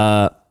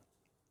 I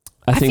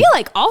think, feel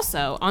like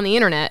also on the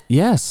internet,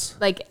 yes,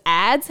 like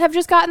ads have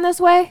just gotten this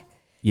way.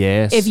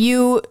 yes. If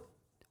you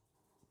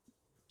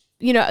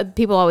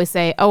people always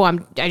say, "Oh, I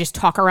just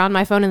talk around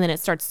my phone," and then it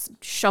starts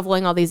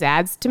shoveling all these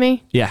ads to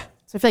me. yeah,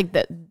 So I feel like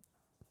that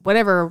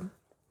whatever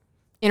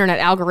internet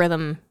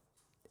algorithm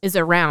is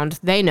around,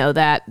 they know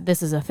that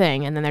this is a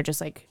thing, and then they're just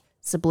like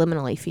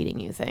subliminally feeding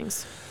you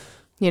things.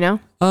 You know?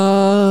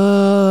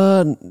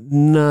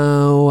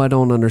 No, I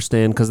don't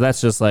understand because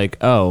that's just like,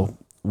 oh,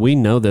 we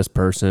know this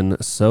person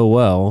so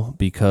well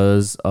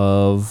because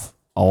of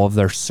all of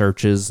their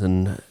searches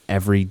and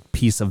every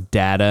piece of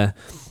data.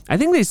 I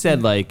think they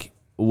said like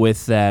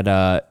with that,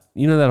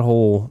 that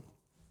whole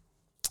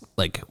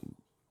like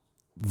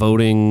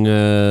voting,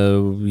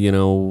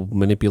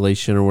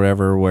 manipulation or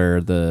whatever,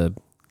 where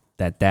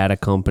that data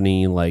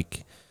company,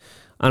 like,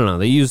 I don't know,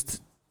 they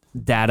used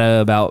data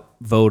about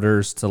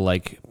voters to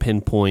like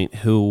pinpoint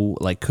who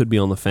like could be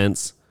on the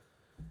fence.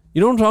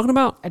 You know what I'm talking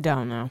about? I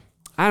don't know.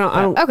 I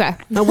don't. Okay.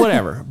 No,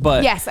 whatever.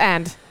 But Yes,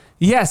 and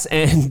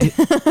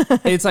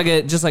it's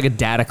like just like a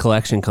data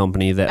collection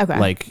company that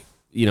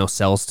Okay.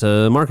 sells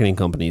to marketing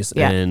companies,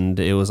 Yeah. and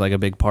it was like a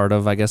big part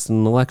of, I guess,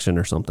 an election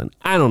or something.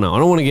 I don't know. I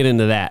don't want to get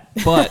into that,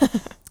 but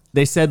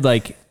they said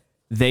like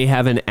they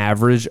have an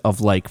average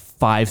of like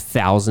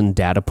 5,000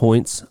 data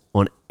points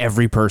on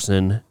every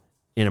person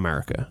in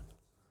America.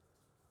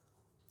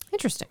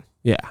 interesting.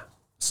 Yeah.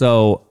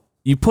 So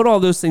you put all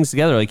those things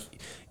together, like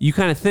you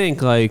kind of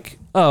think like,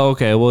 oh,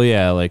 okay, well,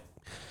 yeah, like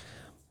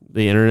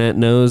the internet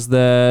knows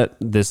that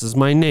this is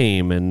my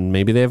name and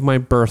maybe they have my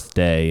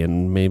birthday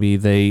and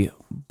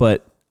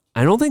but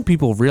I don't think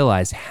people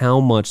realize how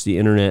much the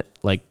internet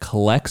like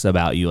collects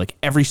about you, like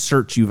every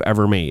search you've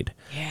ever made.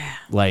 Yeah.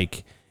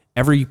 Like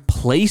every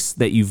place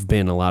that you've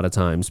been a lot of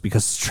times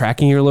because it's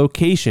tracking your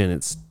location.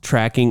 It's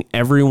tracking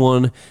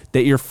everyone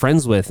that you're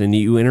friends with and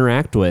you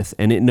interact with,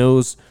 and it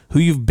knows who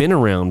you've been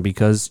around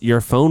because your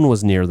phone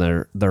was near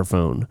their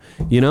phone,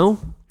 you know?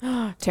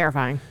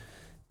 Terrifying.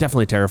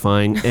 Definitely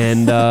terrifying.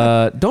 And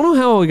don't know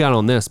how we got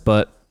on this,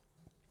 but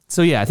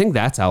so yeah, I think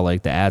that's how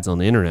like the ads on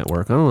the internet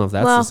work. I don't know if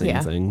that's the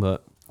same thing,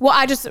 but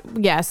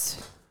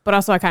Yes, but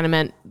also I kind of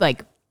meant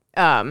like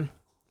I'm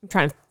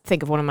trying to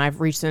think of one of my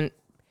recent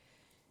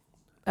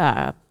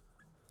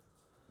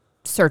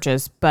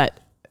searches, but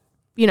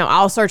you know,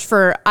 I'll search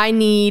for I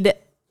need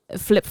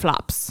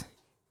flip-flops.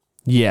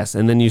 Yes,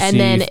 and then you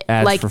see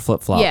ads like, for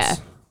flip-flops. Yeah.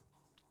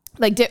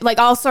 Like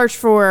I'll search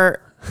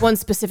for one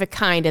specific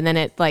kind, and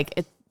then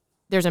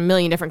there's a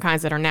million different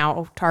kinds that are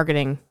now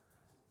targeting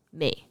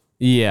me.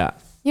 Yeah.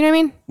 You know what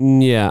I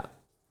mean? Yeah.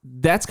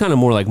 That's kind of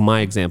more like my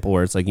example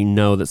where it's like, you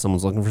know that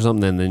someone's looking for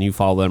something and then you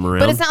follow them around.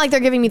 But it's not like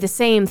they're giving me the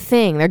same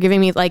thing. They're giving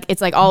me like,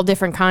 it's like all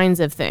different kinds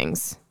of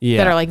things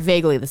that are like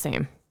vaguely the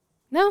same.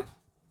 No?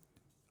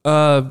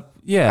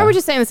 Yeah. Or are we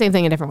just saying the same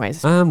thing in different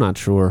ways? I'm not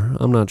sure.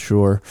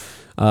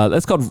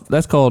 That's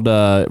called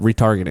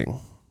retargeting.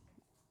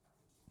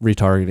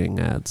 Retargeting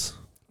ads.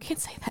 You can't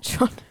say that,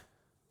 Sean.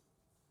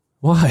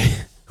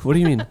 Why? What do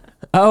you mean?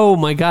 Oh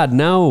my God,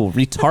 no.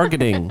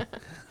 Retargeting.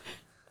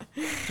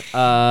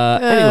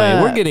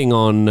 Anyway, we're getting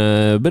on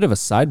a bit of a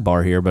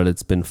sidebar here, but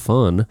it's been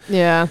fun.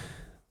 Yeah.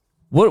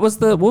 What was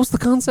the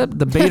concept?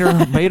 The Bader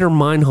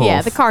Meinhof.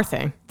 Yeah, the car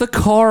thing. The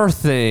car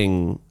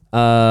thing.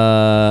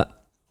 I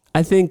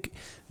think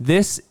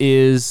this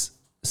is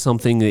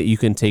something that you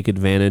can take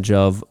advantage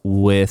of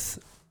with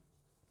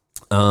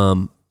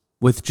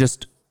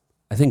just,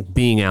 I think,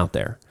 being out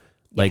there,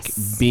 like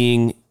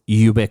being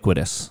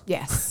ubiquitous.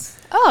 Yes.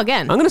 Oh,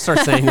 again. I'm going to start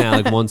saying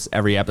that like once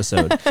every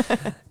episode,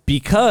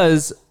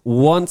 because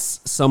once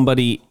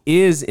somebody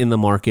is in the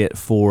market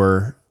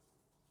for,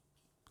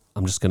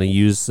 I'm just going to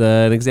use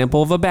an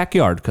example of a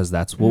backyard because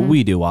that's what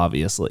we do,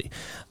 obviously.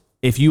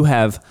 If you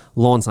have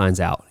lawn signs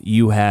out,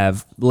 you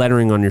have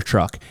lettering on your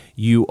truck,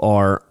 you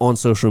are on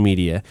social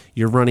media,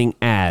 you're running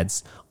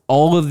ads,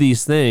 all of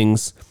these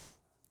things,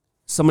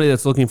 somebody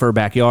that's looking for a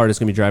backyard is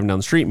going to be driving down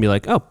the street and be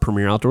like, oh,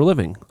 Premier Outdoor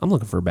Living, I'm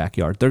looking for a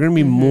backyard. They're going to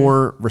be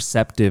more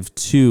receptive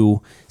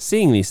to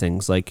seeing these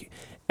things. Like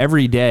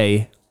every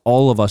day,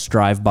 all of us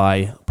drive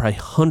by probably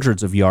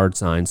hundreds of yard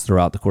signs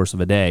throughout the course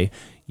of a day.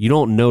 You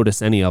don't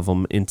notice any of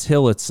them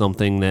until it's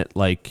something that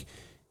like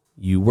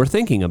you were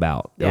thinking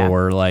about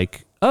or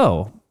like,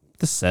 oh,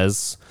 this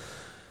says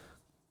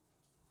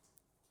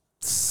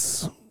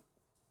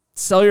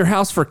sell your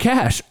house for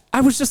cash.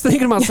 I was just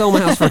thinking about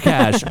selling my house for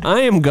cash.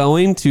 I am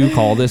going to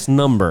call this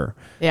number.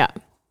 Yeah.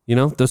 You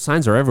know, those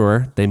signs are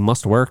everywhere. They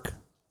must work.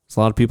 There's a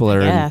lot of people that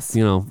are in,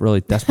 you know,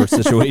 really desperate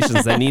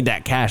situations that need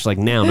that cash like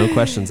now, no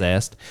questions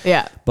asked.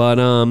 Yeah. But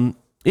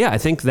yeah, I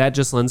think that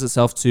just lends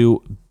itself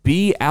to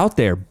be out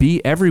there,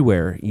 be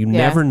everywhere. You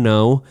never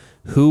know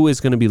who is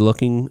going to be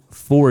looking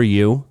for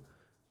you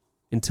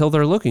until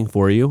they're looking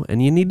for you,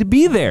 and you need to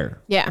be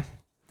there. Yeah.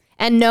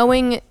 And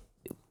knowing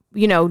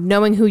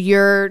who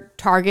your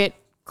target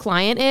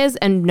client is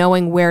and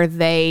knowing where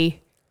they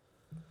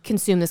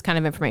consume this kind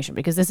of information,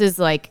 because this is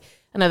like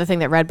another thing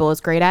that Red Bull is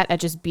great at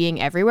just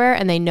being everywhere,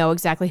 and they know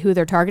exactly who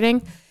they're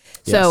targeting.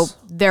 So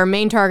their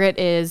main target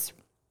is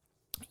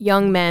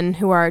young men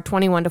who are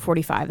 21 to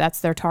 45.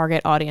 That's their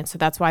target audience. So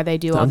that's why they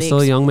do all the... I'm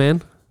still a young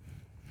man?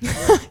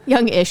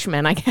 Young-ish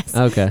men, I guess.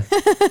 Okay.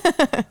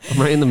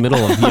 I'm right in the middle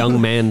of young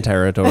man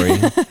territory.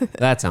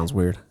 That sounds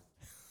weird.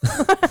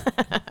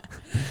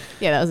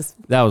 Yeah,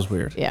 that was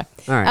weird. Yeah.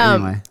 All right.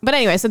 Anyway. But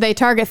anyway, so they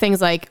target things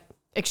like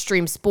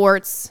extreme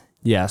sports,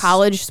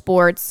 college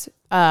sports,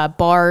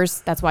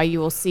 bars. That's why you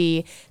will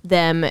see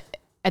them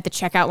at the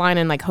checkout line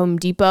in like Home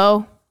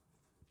Depot.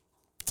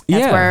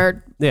 That's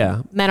where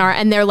men are,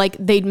 and they're like,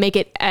 they make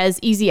it as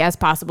easy as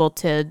possible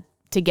to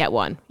get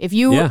one. If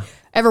you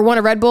ever want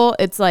a Red Bull,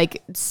 it's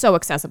like so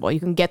accessible. You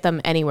can get them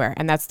anywhere,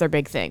 and that's their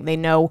big thing. They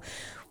know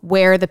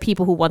where the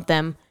people who want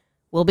them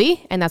will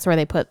be, and that's where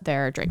they put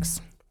their drinks.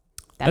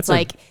 That's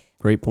like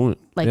great point.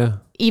 Like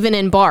even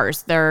in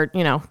bars,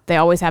 they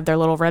always have their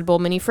little Red Bull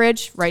mini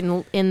fridge right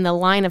in the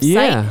line of sight.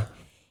 Yeah.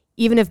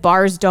 Even if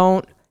bars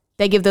don't,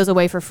 they give those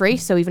away for free.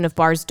 So even if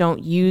bars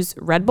don't use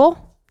Red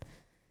Bull,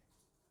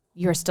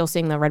 you're still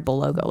seeing the Red Bull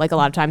logo. Like a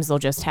lot of times they'll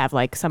just have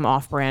like some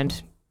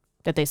off-brand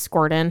that they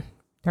squirt in.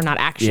 They're not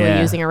actually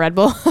using a Red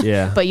Bull.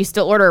 Yeah. But you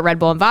still order a Red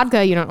Bull and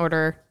vodka. You don't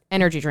order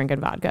energy drink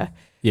and vodka.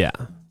 Yeah.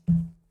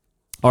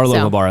 Our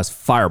local bar has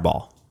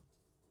Fireball.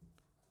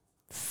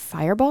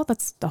 Fireball?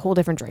 That's a whole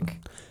different drink.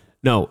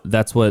 No,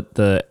 that's what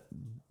the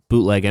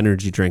bootleg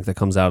energy drink that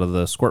comes out of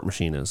the squirt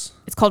machine is.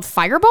 It's called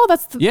Fireball?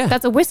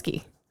 That's a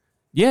whiskey.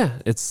 Yeah,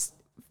 it's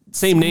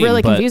same name.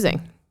 Really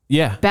confusing.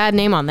 Yeah. Bad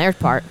name on their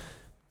part.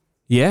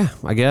 Yeah,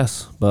 I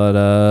guess.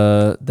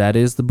 But that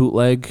is the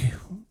bootleg.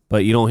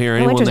 But you don't hear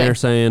anyone there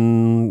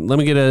saying, let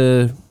me get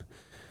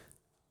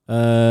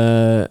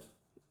a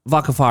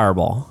Vodka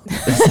Fireball.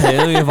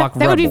 Vodka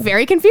That would be Rebel.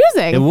 very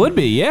confusing. It would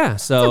be, yeah.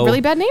 So It's a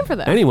really bad name for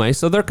them. anyway,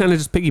 so they're kind of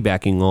just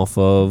piggybacking off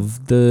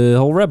of the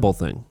whole Red Bull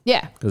thing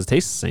Yeah. because it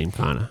tastes the same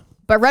kind of.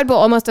 But Red Bull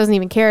almost doesn't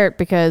even care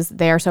because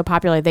they are so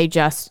popular. They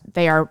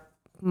are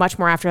much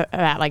more after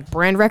that like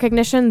brand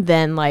recognition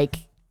than like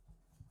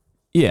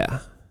Yeah.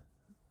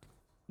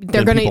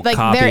 they're And going to people like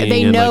copying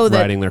they and, know like,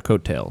 that riding their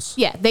coattails.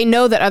 yeah, they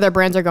know that other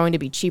brands are going to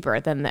be cheaper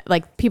than that.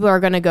 Like people are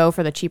going to go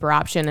for the cheaper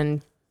option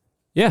and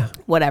Yeah.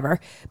 whatever,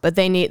 but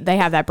they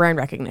have that brand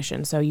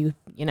recognition. So you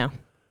know.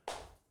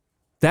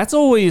 That's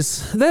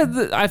always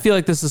that. I feel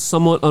like this is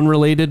somewhat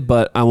unrelated,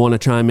 but I want to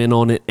chime in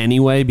on it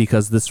anyway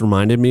because this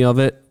reminded me of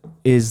it.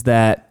 Is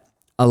that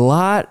a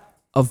lot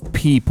of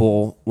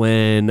people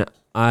when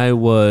I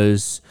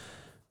was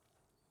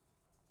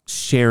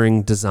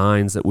sharing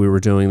designs that we were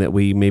doing that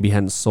we maybe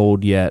hadn't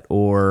sold yet,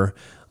 or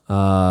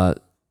all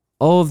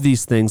of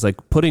these things,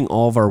 like putting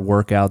all of our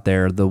work out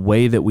there, the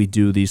way that we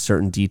do these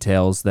certain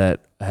details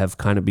that have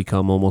kind of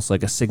become almost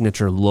like a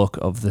signature look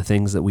of the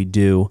things that we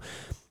do.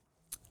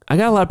 I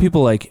got a lot of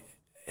people like,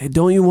 hey,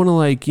 don't you want to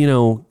like,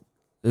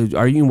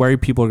 are you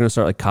worried people are going to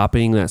start like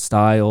copying that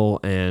style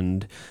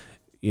and,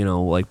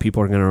 like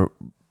people are going to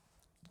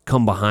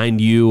come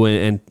behind you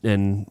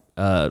and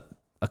a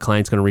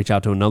client's going to reach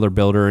out to another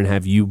builder and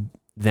have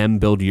them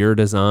build your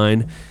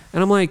design.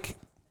 And I'm like,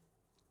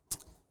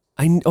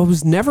 I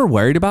was never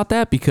worried about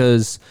that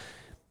because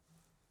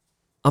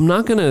I'm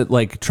not going to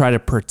like try to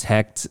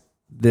protect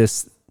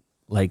this,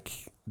 like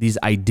these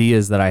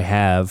ideas that I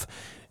have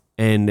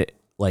and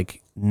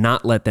like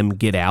not let them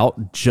get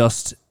out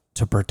just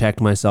to protect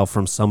myself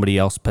from somebody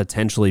else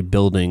potentially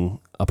building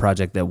a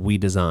project that we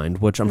designed,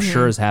 which I'm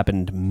sure has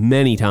happened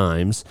many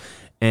times.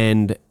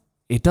 And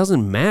it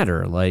doesn't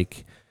matter.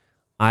 Like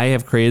I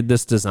have created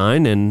this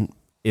design and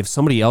if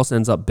somebody else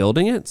ends up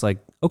building it, it's like,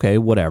 okay,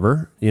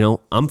 whatever.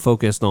 I'm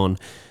focused on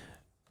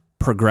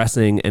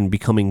progressing and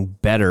becoming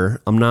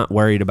better. I'm not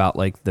worried about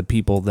like the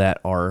people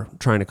that are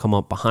trying to come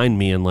up behind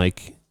me and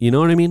like, you know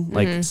what I mean?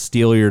 Like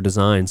steal your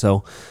design.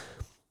 So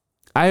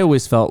I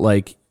always felt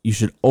like you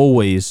should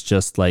always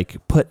just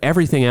like put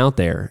everything out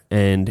there.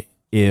 And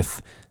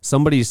if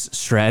somebody's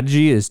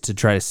strategy is to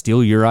try to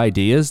steal your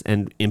ideas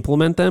and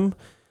implement them,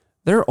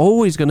 they're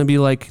always going to be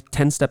like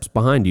 10 steps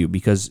behind you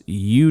because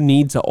you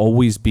need to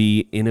always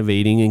be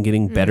innovating and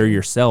getting better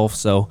yourself.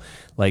 So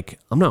like,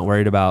 I'm not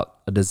worried about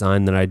a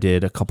design that I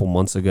did a couple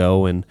months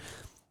ago. And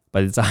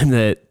by the time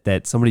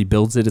that somebody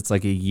builds it, it's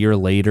like a year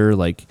later,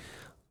 like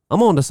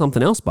I'm on to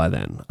something else by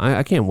then.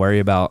 I can't worry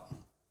about,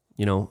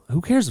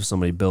 who cares if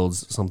somebody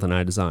builds something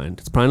I designed?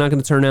 It's probably not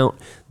going to turn out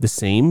the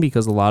same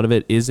because a lot of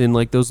it is in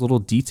like those little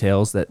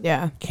details that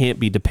can't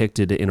be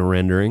depicted in a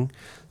rendering.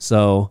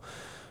 So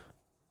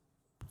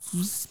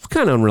it's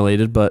kind of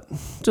unrelated, but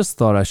just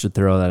thought I should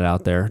throw that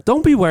out there.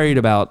 Don't be worried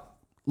about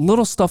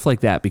little stuff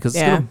like that because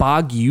it's going to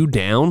bog you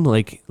down,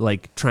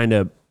 like trying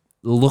to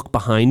look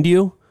behind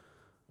you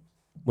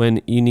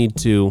when you need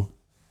to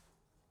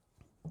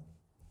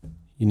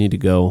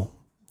go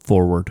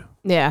forward.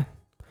 Yeah.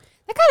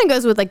 That kind of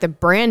goes with like the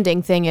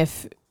branding thing.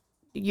 If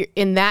you're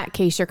in that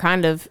case, you're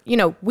kind of,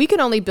 we can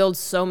only build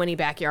so many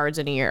backyards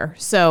in a year.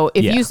 So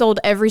if you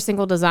sold every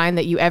single design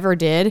that you ever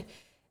did,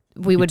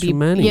 we would be,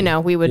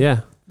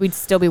 we'd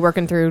still be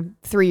working through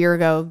 3 year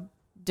ago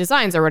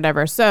designs or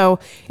whatever. So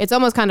it's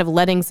almost kind of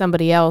letting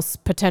somebody else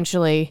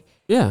potentially.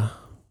 Yeah.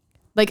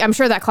 Like I'm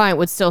sure that client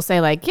would still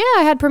say like, yeah,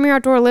 I had Premier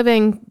Outdoor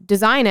Living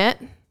design it.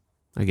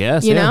 I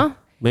guess, you know,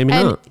 maybe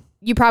and not.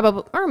 You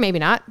probably, or maybe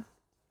not.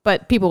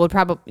 But people would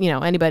probably,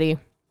 anybody,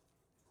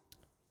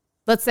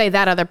 let's say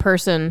that other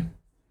person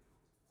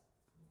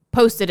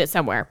posted it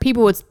somewhere.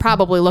 People would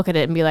probably look at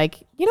it and be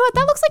like, you know what,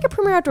 that looks like a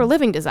Premier Outdoor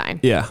Living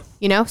design. Yeah.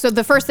 So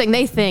the first thing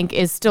they think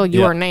is still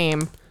your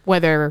name,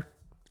 whether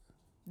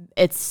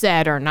it's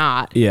said or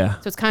not. Yeah.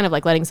 So it's kind of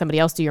like letting somebody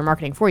else do your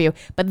marketing for you.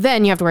 But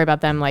then you have to worry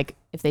about them, like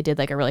if they did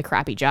like a really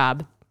crappy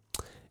job.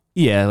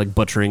 Yeah, like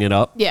butchering it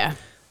up. Yeah.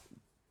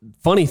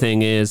 Funny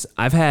thing is,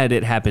 I've had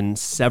it happen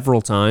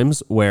several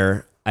times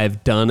where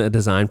I've done a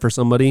design for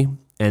somebody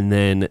and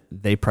then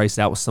they priced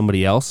out with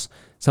somebody else.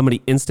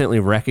 Somebody instantly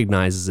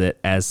recognizes it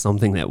as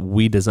something that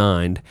we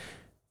designed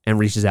and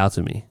reaches out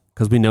to me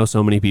because we know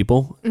so many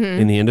people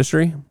in the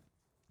industry.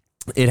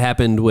 It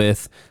happened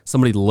with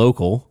somebody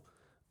local.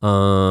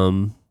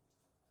 I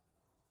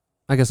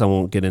guess I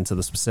won't get into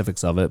the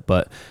specifics of it,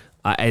 but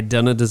I had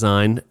done a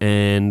design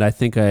and I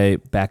think I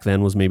back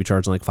then was maybe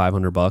charging like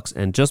 $500.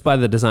 And just by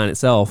the design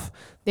itself,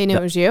 they knew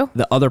it was you.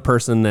 The other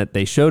person that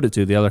they showed it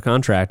to, the other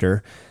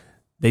contractor,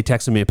 they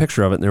texted me a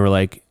picture of it and they were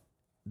like,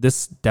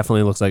 this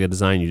definitely looks like a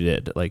design you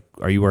did. Like,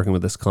 are you working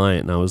with this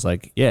client? And I was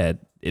like, yeah,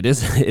 it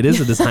is. It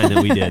is a design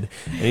that we did.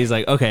 And he's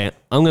like, okay,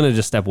 I'm going to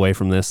just step away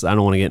from this. I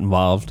don't want to get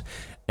involved.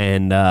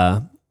 And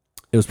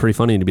it was pretty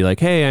funny to be like,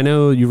 hey, I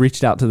know you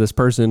reached out to this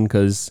person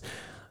because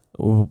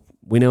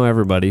we know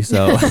everybody,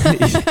 so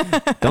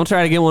don't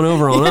try to get one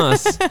over on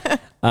us.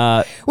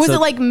 Was it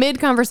like mid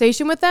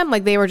conversation with them?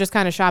 Like they were just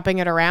kind of shopping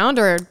it around,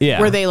 or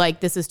were they like,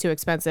 this is too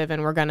expensive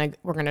and we're gonna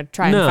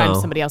try and find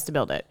somebody else to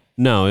build it?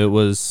 No, it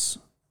was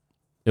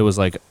It was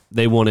like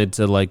they wanted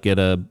to like get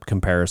a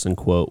comparison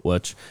quote,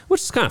 which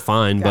is kind of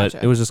fine, Gotcha.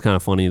 but it was just kind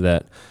of funny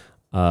that,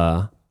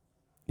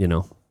 you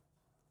know,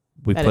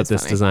 we That put is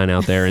this funny. design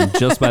out there, and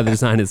just by the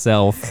design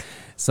itself,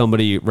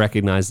 somebody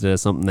recognized it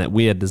as something that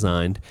we had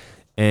designed.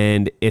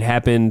 And it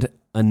happened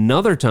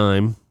another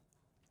time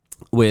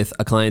with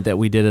a client that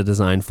we did a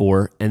design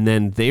for, and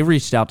then they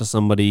reached out to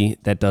somebody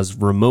that does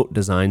remote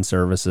design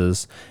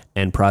services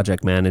and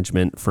project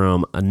management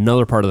from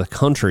another part of the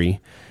country,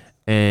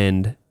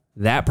 and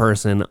that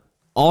person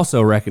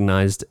also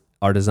recognized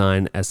our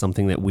design as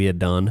something that we had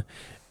done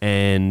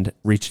and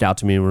reached out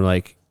to me and were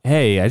like,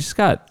 hey, I just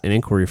got an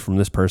inquiry from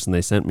this person.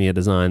 They sent me a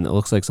design that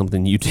looks like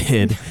something you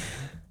did.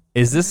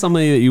 Is this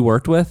somebody that you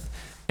worked with?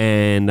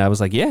 And I was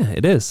like, yeah,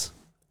 it is.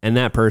 And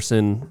that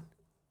person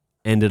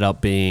ended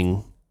up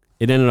being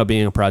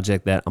a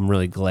project that I'm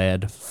really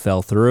glad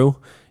fell through.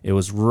 It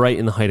was right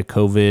in the height of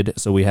COVID,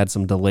 so we had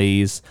some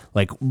delays,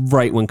 like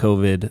right when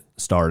COVID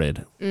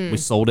started. We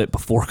sold it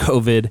before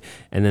COVID,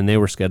 and then they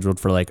were scheduled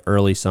for like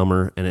early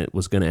summer, and it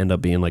was going to end up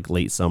being like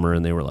late summer,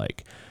 and they were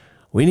like,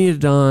 we need it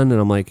done.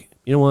 And I'm like,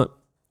 you know what?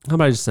 How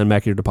about I just send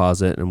back your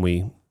deposit, and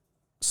we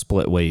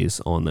split ways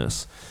on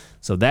this.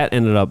 So that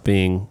ended up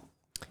being...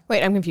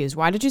 Wait, I'm confused.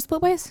 Why did you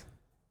split ways?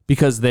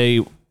 Because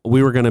we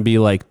were going to be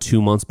like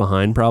 2 months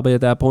behind probably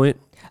at that point.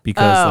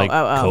 Because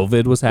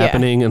COVID was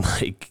happening, and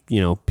like,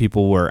 you know,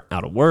 people were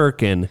out of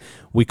work and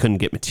we couldn't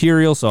get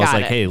material. So I was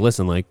like, hey,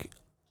 listen, like,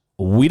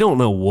 we don't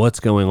know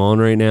what's going on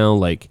right now.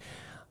 Like,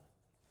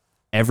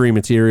 every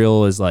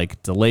material is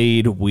like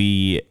delayed.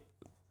 We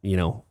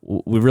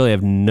really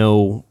have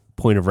no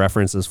point of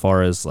reference as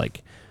far as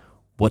like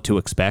what to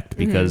expect,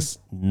 because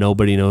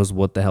nobody knows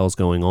what the hell is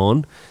going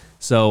on.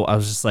 So I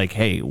was just like,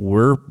 hey,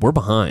 we're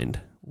behind.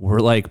 We're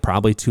like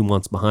probably 2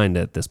 months behind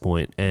at this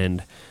point.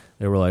 And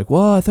they were like,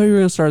 well, I thought you were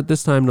going to start at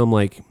this time. And I'm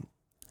like,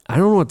 I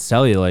don't know what to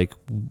tell you. Like,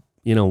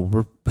 you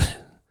know,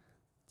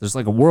 there's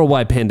like a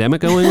worldwide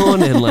pandemic going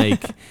on, and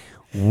like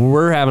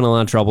we're having a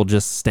lot of trouble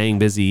just staying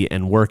busy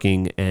and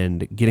working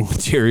and getting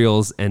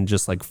materials and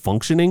just like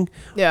functioning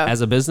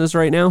as a business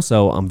right now.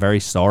 So I'm very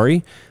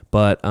sorry.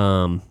 But,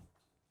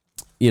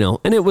 you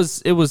know, and it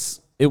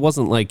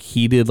wasn't like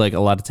heated, like a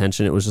lot of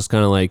tension. It was just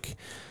kind of like,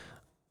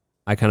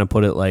 I kind of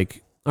put it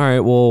like, all right,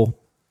 well,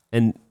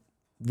 and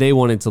they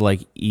wanted to like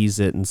ease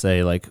it and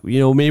say like, you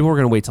know, maybe we're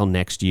going to wait till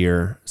next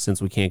year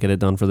since we can't get it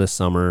done for this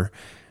summer.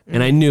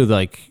 And I knew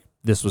like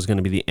this was going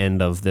to be the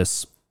end of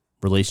this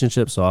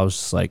relationship. So I was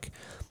just like,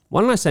 why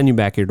don't I send you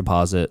back your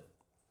deposit?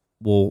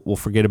 We'll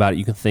forget about it.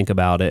 You can think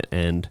about it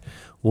and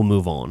we'll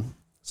move on.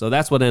 So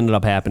that's what ended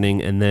up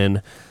happening. And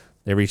then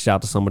they reached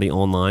out to somebody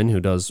online who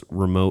does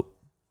remote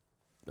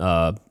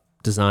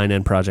design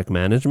and project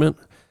management.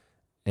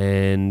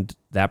 And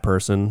that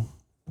person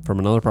from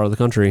another part of the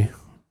country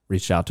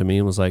reached out to me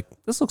and was like,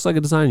 this looks like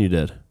a design you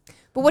did.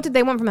 But what did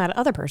they want from that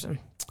other person?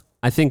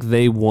 I think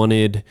they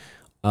wanted,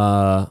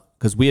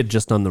 because we had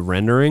just done the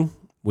rendering.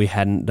 We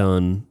hadn't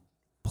done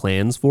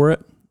plans for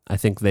it. I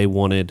think they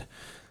wanted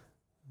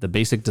the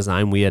basic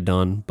design we had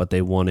done, but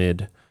they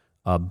wanted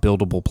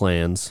buildable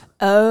plans.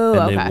 Oh,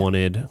 and okay. they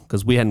wanted,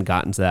 because we hadn't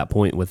gotten to that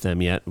point with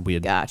them yet.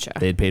 Gotcha.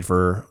 They had paid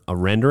for a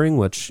rendering,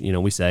 which, you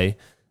know, we say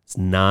it's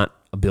not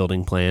a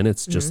building plan.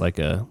 It's just like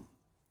a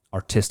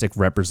artistic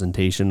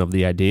representation of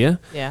the idea.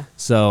 Yeah.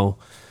 So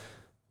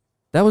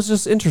that was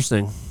just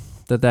interesting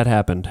that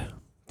happened.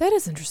 That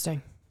is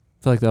interesting.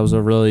 I feel like that was a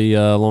really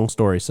long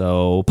story.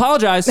 So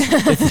apologize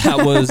if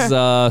that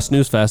was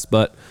snooze fest,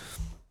 but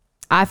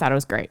I thought it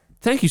was great.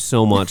 thank you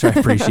so much. I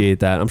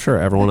appreciate that. I'm sure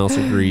everyone else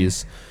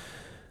agrees.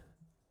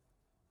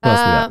 What else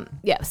we got?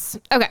 Yes.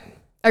 Okay.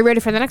 Are you ready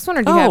for the next one,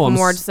 or do you have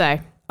more to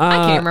say? I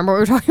can't remember what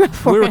we were talking about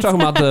before. We were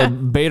talking about the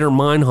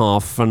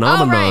Bader-Meinhof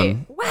phenomenon. Oh, right.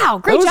 Wow,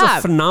 great job. job.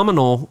 A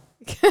phenomenal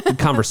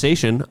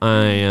conversation.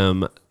 I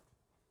am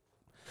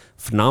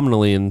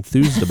phenomenally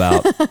enthused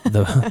about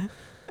the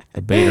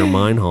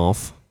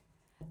Bader-Meinhof.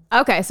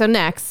 Okay, so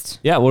next.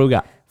 Yeah, what do we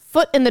got?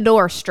 Foot in the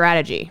door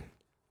strategy.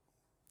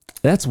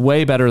 That's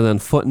way better than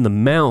foot in the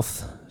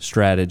mouth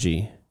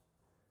strategy.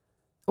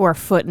 Or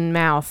foot and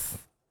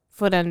mouth.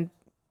 Foot and...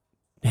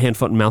 Hand,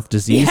 foot, and mouth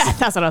disease. Yeah,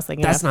 that's what I was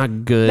thinking. That's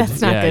not good.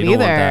 That's not good you don't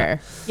want either.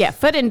 that. Yeah,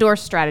 foot and door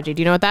strategy.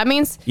 Do you know what that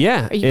means?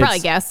 Yeah. You probably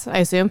guess, I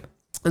assume.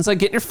 It's like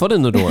getting your foot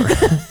in the door,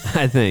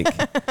 I think.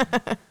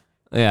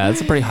 Yeah,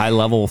 it's a pretty high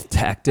level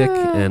tactic.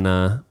 And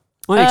why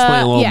don't you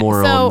explain a little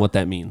more on what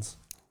that means?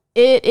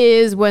 It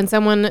is when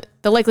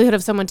the likelihood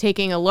of someone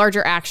taking a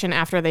larger action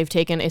after they've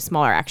taken a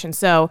smaller action.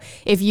 So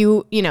if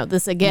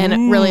this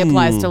again really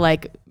applies to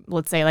like,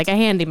 let's say like a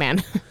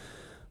handyman.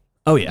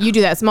 Oh, yeah. You do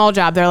that small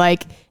job, they're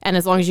like, and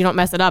as long as you don't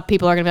mess it up,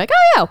 people are going to be like,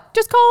 oh, yeah,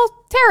 just call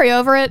Terry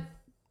over at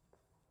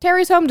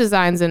Terry's Home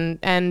Designs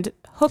and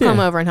hook him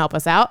over and help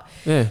us out.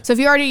 Yeah. So if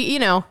you already,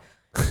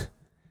 That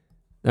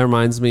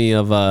reminds me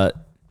of,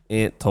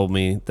 Aunt told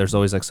me there's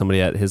always like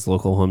somebody at his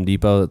local Home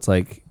Depot. It's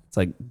like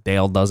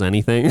Dale does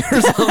anything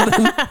or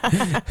something.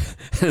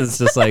 It's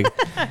just like,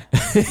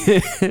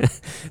 it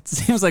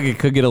seems like it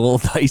could get a little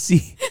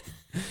dicey.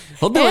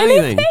 He'll do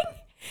anything.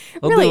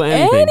 He'll really, do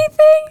anything.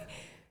 anything?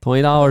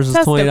 $20 is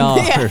Test 'em.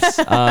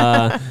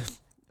 $20.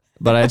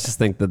 But I just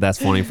think that that's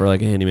funny for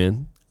like a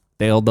handyman.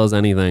 Dale does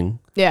anything.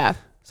 Yeah.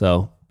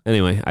 So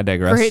anyway, I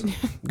digress.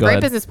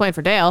 Great business plan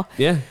for Dale.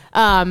 Yeah.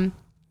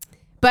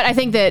 But I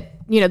think that,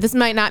 this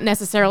might not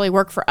necessarily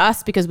work for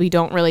us because we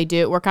don't really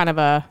we're kind of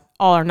a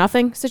all or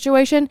nothing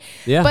situation.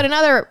 Yeah. But in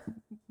other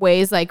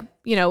ways, like,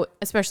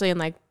 especially in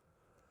like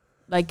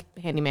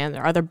handyman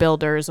or other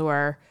builders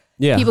or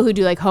people who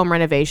do like home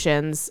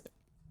renovations.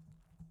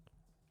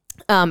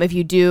 If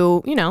you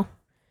do,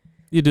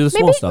 you do the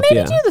small stuff.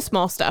 Maybe do the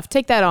small stuff.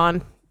 Take that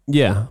on.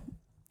 Yeah.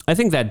 I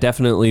think that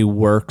definitely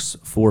works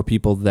for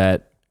people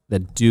that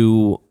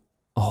do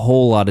a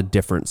whole lot of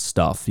different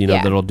stuff,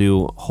 that'll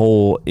do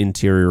whole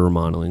interior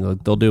remodeling.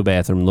 Like they'll do a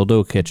bathroom, they'll do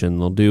a kitchen,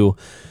 they'll do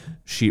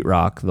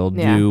sheetrock, they'll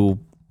do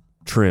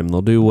trim,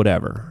 they'll do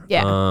whatever.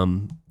 Yeah.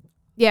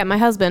 Yeah. My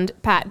husband,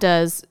 Pat,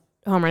 does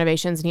home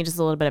renovations and he does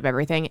a little bit of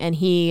everything. And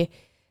he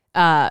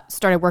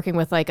started working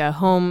with like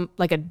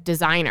a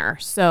designer.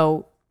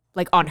 So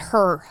like on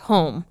her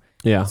home.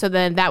 Yeah. So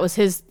then that was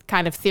his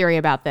kind of theory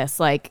about this.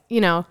 Like,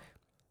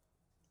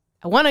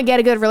 I want to get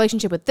a good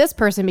relationship with this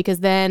person because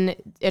then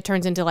it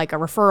turns into like a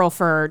referral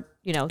for,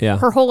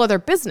 her whole other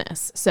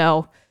business.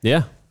 So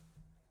yeah,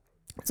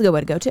 it's a good way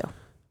to go too.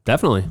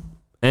 Definitely.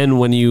 And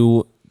when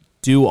you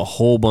do a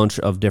whole bunch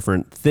of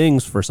different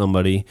things for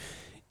somebody,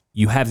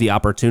 you have the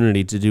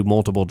opportunity to do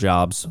multiple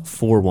jobs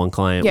for one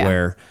client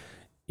where,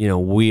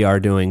 we are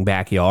doing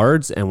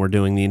backyards and we're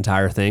doing the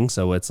entire thing.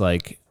 So it's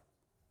like,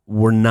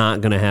 we're not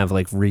going to have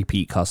like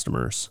repeat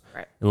customers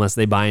unless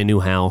they buy a new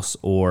house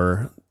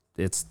or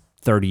it's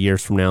 30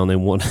 years from now and they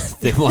want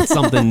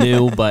something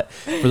new. But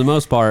for the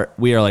most part,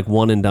 we are like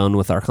one and done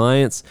with our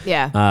clients.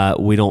 Yeah.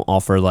 We don't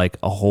offer like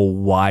a whole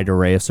wide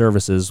array of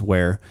services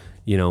where,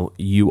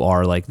 you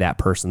are like that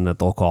person that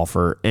they'll call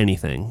for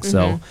anything.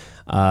 Mm-hmm.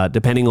 So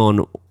depending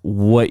on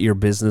what your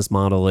business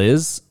model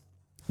is,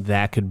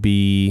 that could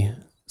be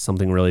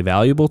something really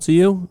valuable to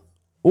you.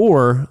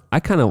 Or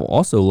I kind of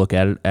also look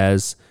at it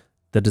as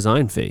the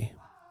design fee.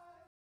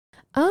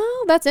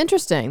 Oh, that's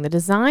interesting. The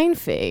design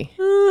fee.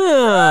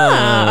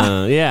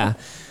 Yeah.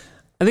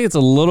 I think it's a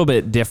little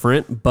bit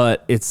different,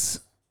 but it's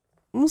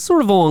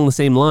sort of along the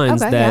same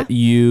lines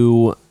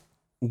you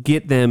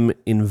get them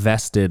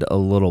invested a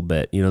little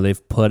bit.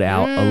 They've put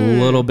out a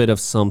little bit of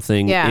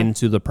something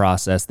into the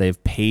process.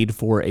 They've paid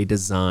for a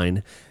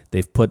design.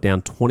 They've put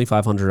down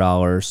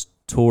 $2,500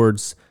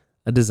 towards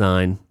a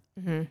design,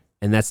 and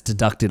that's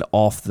deducted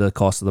off the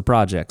cost of the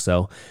project.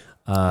 So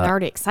they're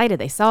already excited.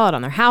 They saw it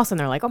on their house and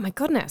they're like, oh my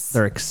goodness.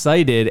 They're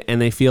excited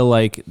and they feel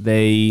like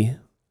they,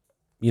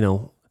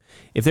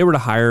 if they were to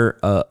hire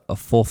a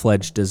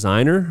full-fledged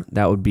designer,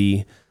 that would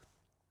be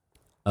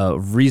a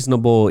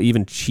reasonable,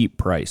 even cheap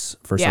price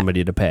for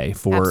somebody to pay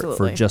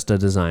for just a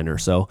designer.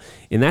 So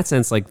in that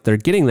sense, like they're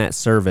getting that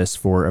service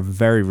for a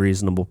very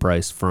reasonable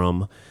price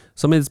from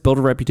somebody that's built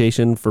a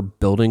reputation for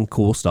building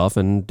cool stuff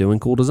and doing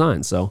cool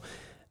designs. So,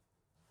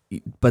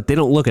 but they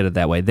don't look at it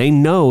that way. They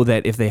know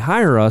that if they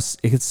hire us,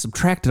 it gets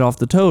subtracted off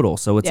the total.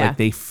 So it's like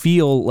they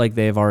feel like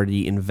they've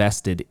already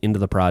invested into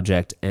the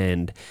project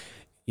and,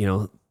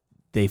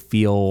 they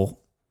feel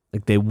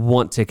like they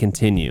want to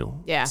continue.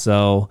 Yeah.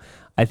 So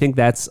I think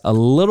that's a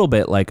little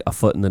bit like a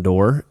foot in the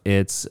door.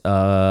 It's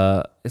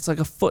like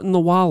a foot in the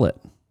wallet.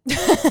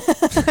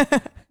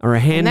 Or a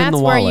hand in the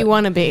wallet. That's where you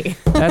want to be.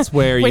 That's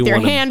where you want to be.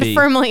 With your hand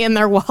firmly in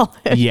their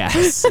wallet.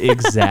 Yes,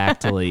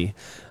 exactly.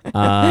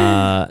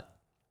 Yeah.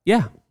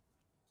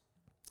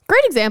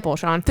 Great example,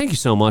 Sean. Thank you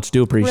so much.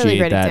 Do appreciate really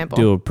great that. Example.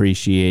 Do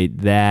appreciate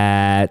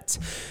that.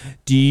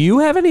 Do you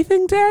have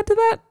anything to add to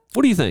that?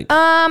 What do you think?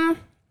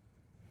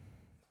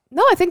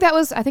 No, I think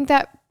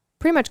that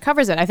pretty much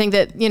covers it. I think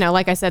that,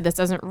 like I said, this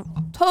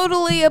doesn't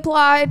totally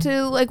apply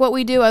to like what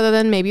we do other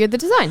than maybe the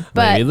design.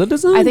 But maybe the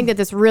design. I think that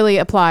this really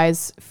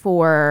applies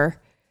for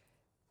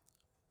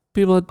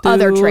people that do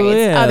other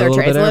trades,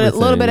 a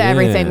little bit of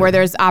everything where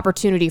there's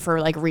opportunity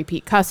for like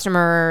repeat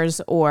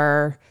customers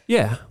or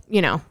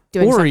doing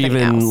or something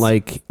even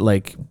else.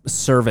 like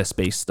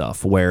service-based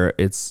stuff where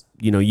it's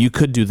you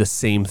could do the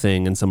same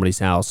thing in somebody's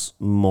house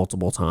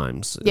multiple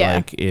times.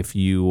 Like if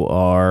you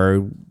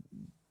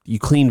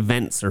clean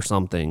vents or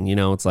something,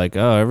 it's like,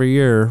 oh, every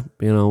year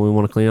we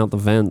want to clean out the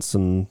vents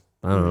and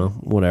I don't know,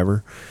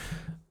 whatever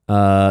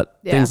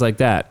things like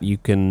that you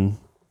can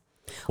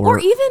or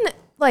even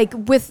like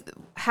with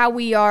how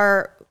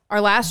our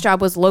last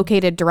job was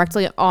located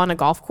directly on a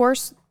golf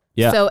course.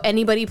 Yeah. So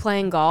anybody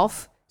playing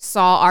golf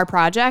saw our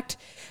project.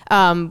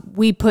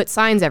 We put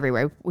signs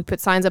everywhere. We put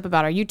signs up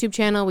about our YouTube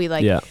channel.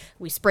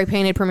 We spray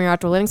painted Premier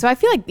Outdoor Living. So I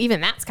feel like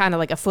even that's kind of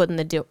like a foot in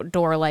the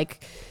door.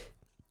 Like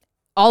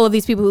all of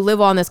these people who live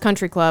on this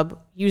country club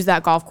use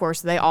that golf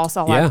course. They all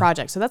saw our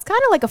project. So that's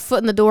kind of like a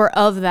foot in the door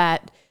of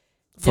that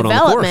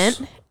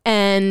development.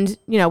 And,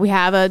 we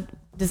have a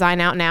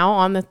design out now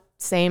on the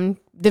same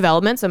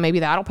development. So maybe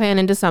that'll pan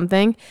into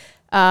something.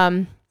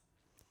 So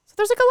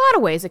there's like a lot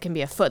of ways it can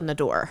be a foot in the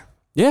door.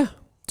 Yeah,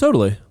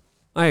 totally.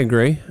 I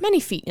agree. Many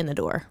feet in the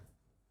door.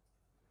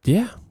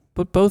 Yeah,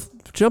 but both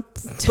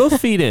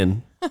feet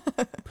in.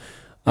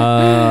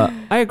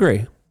 I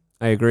agree.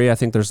 I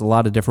think there's a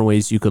lot of different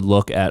ways you could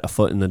look at a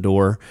foot in the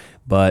door,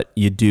 but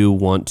you do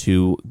want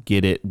to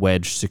get it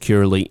wedged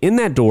securely in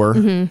that door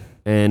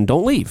and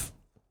don't leave.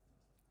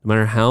 No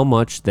matter how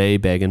much they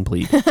beg and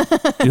plead.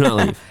 Do not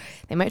leave.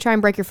 They might try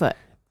and break your foot.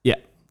 Yeah.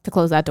 To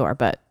close that door,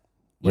 but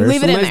you Wear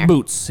leave it some in nice there.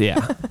 Boots.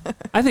 Yeah.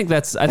 I think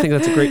that's a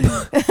great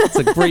that's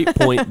a great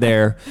point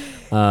there.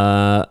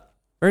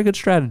 Very good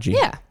strategy.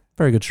 Yeah.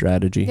 Very good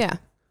strategy. Yeah.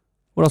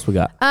 What else we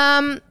got?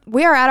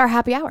 We are at our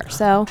happy hour,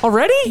 so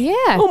Already? yeah.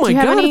 Oh my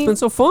God, it's been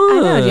so fun.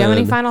 I know. Do you have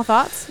any final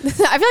thoughts? I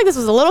feel like this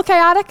was a little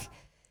chaotic.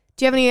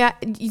 Do you have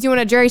any? Do you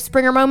want a Jerry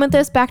Springer moment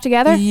this back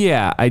together?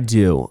 Yeah, I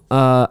do.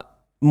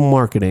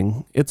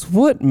 Marketing. It's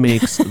what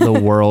makes the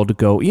world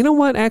go. You know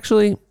what?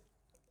 Actually,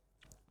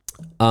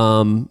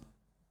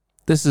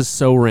 this is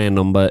so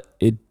random, but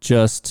it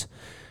just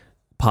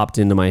popped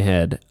into my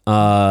head.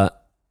 My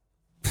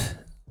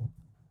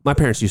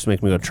parents used to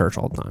make me go to church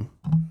all the time.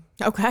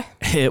 Okay.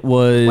 It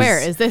was.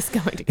 Where is this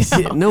going to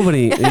go?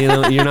 Nobody,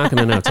 you're not going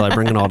to know until I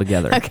bring it all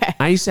together. Okay.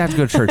 I used to have to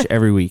go to church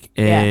every week,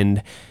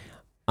 and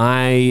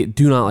I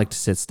do not like to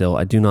sit still.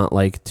 I do not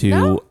like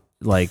to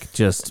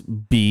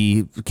just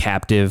be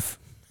captive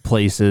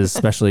places,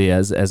 especially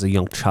as a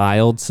young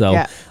child. So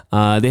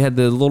they had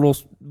the little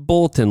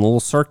bulletin,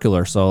 little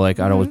circular. So I'd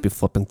always be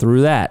flipping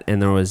through that,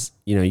 and there was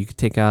you could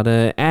take out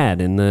an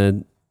ad in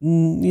the the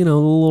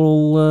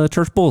little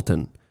church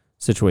bulletin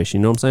situation.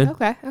 You know what I'm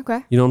saying?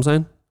 Okay. You know what I'm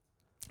saying?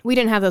 We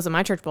didn't have those in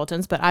my church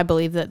bulletins, but I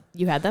believe that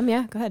you had them.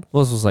 Yeah, go ahead.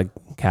 Well, this was like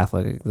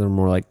Catholic. They're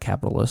more like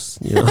capitalists,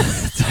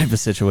 type of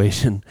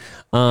situation.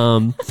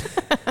 But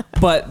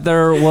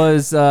there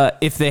was,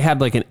 if they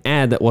had like an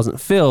ad that wasn't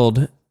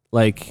filled,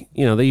 they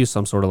use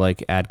some sort of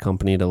ad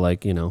company to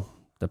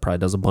that probably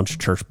does a bunch of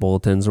church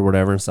bulletins or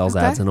whatever and sells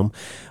ads in them.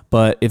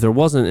 But if there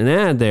wasn't an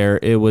ad there,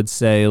 it would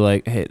say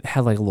hey, it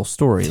had a little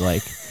story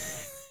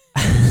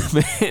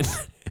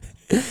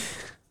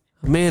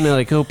man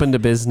opened a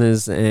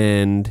business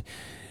and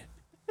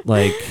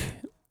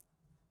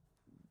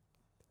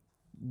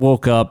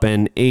woke up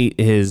and ate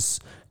his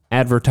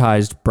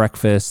advertised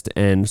breakfast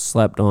and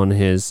slept on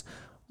his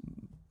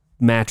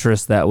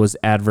mattress that was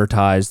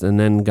advertised, and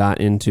then got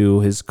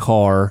into his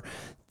car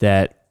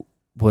that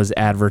was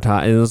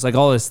advertised. It was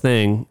all this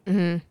thing.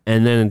 And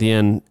then at the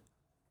end,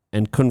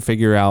 and couldn't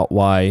figure out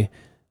why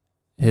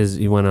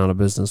he went out of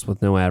business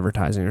with no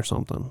advertising or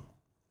something.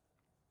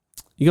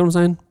 You get what I'm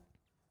saying?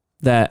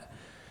 That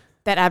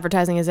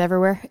advertising is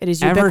everywhere. It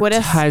is ubiquitous.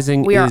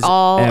 Advertising we are is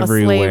all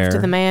everywhere. a slave to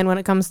the man when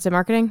it comes to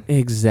marketing.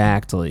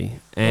 Exactly.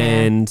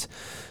 And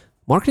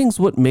marketing's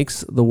what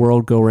makes the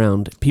world go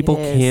round. People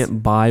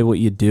can't buy what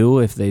you do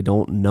if they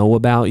don't know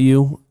about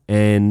you.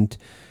 And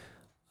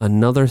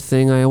another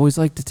thing I always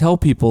like to tell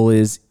people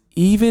is,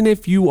 even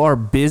if you are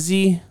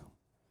busy,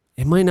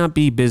 it might not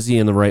be busy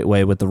in the right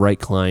way with the right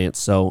clients.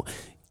 So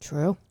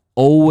true.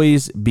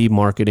 Always be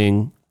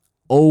marketing.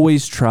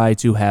 Always try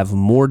to have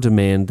more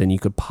demand than you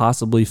could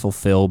possibly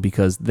fulfill,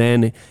 because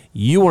then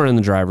you are in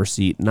the driver's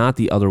seat, not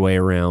the other way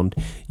around.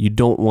 You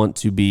don't want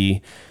to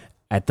be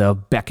at the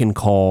beck and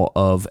call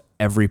of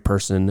every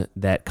person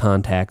that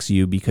contacts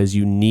you because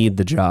you need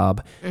the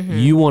job.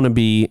 You want to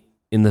be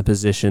in the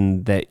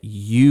position that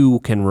you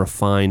can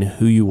refine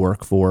who you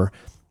work for,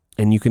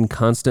 and you can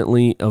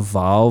constantly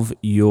evolve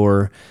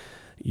your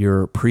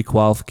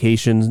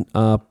pre-qualification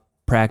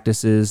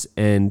practices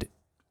and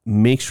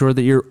make sure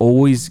that you're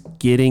always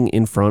getting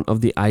in front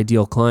of the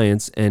ideal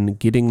clients and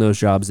getting those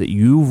jobs that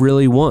you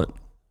really want.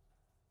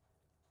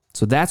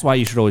 So that's why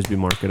you should always be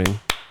marketing.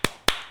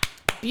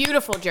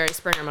 Beautiful Jerry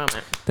Springer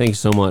moment. Thank you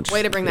so much.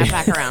 Way to bring that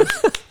back around.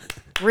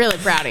 Really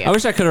proud of you. I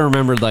wish I could have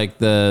remembered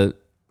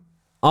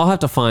I'll have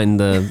to find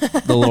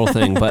the little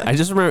thing, but I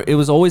just remember it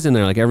was always in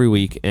there every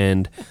week,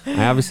 and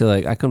I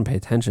obviously I couldn't pay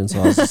attention, so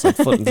I was just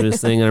flipping through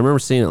this thing, and I remember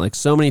seeing it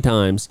so many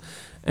times,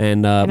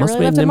 and must have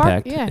made an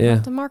impact.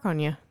 Left a mark on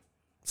you.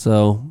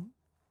 So,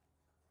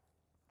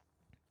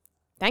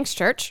 thanks,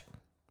 church.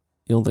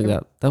 You don't think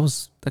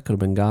that could have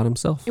been God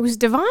himself? It was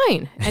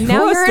divine, and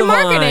now you're in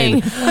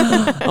marketing.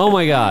 Oh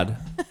my God!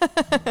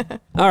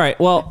 All right,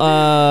 well,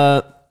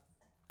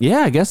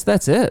 I guess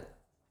that's it.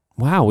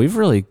 Wow, we've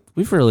really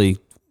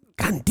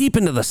gotten deep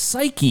into the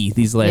psyche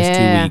these last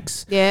 2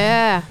 weeks.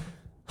 Yeah.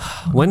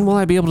 When will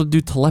I be able to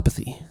do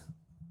telepathy?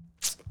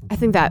 I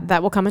think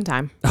that will come in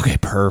time. Okay,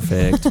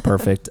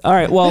 perfect. All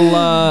right,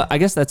 well, I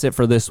guess that's it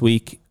for this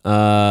week.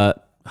 Hope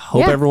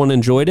everyone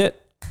enjoyed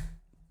it.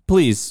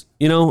 Please,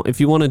 if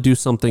you want to do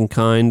something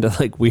kind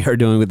like we are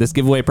doing with this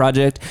giveaway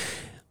project,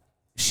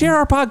 share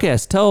our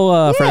podcast. Tell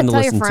a friend to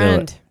listen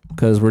to it,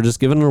 because we're just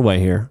giving it away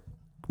here.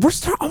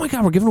 Oh my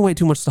God, we're giving away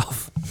too much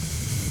stuff.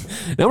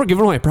 Now we're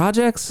giving away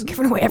projects. We're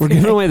giving away everything.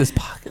 We're giving away this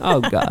podcast. Oh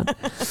God.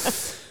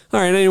 All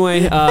right,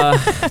 anyway,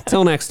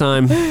 till next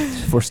time,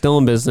 if we're still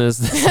in business,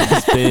 this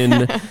has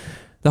been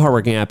the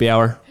Hardworking Happy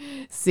Hour.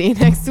 See you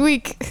next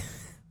week.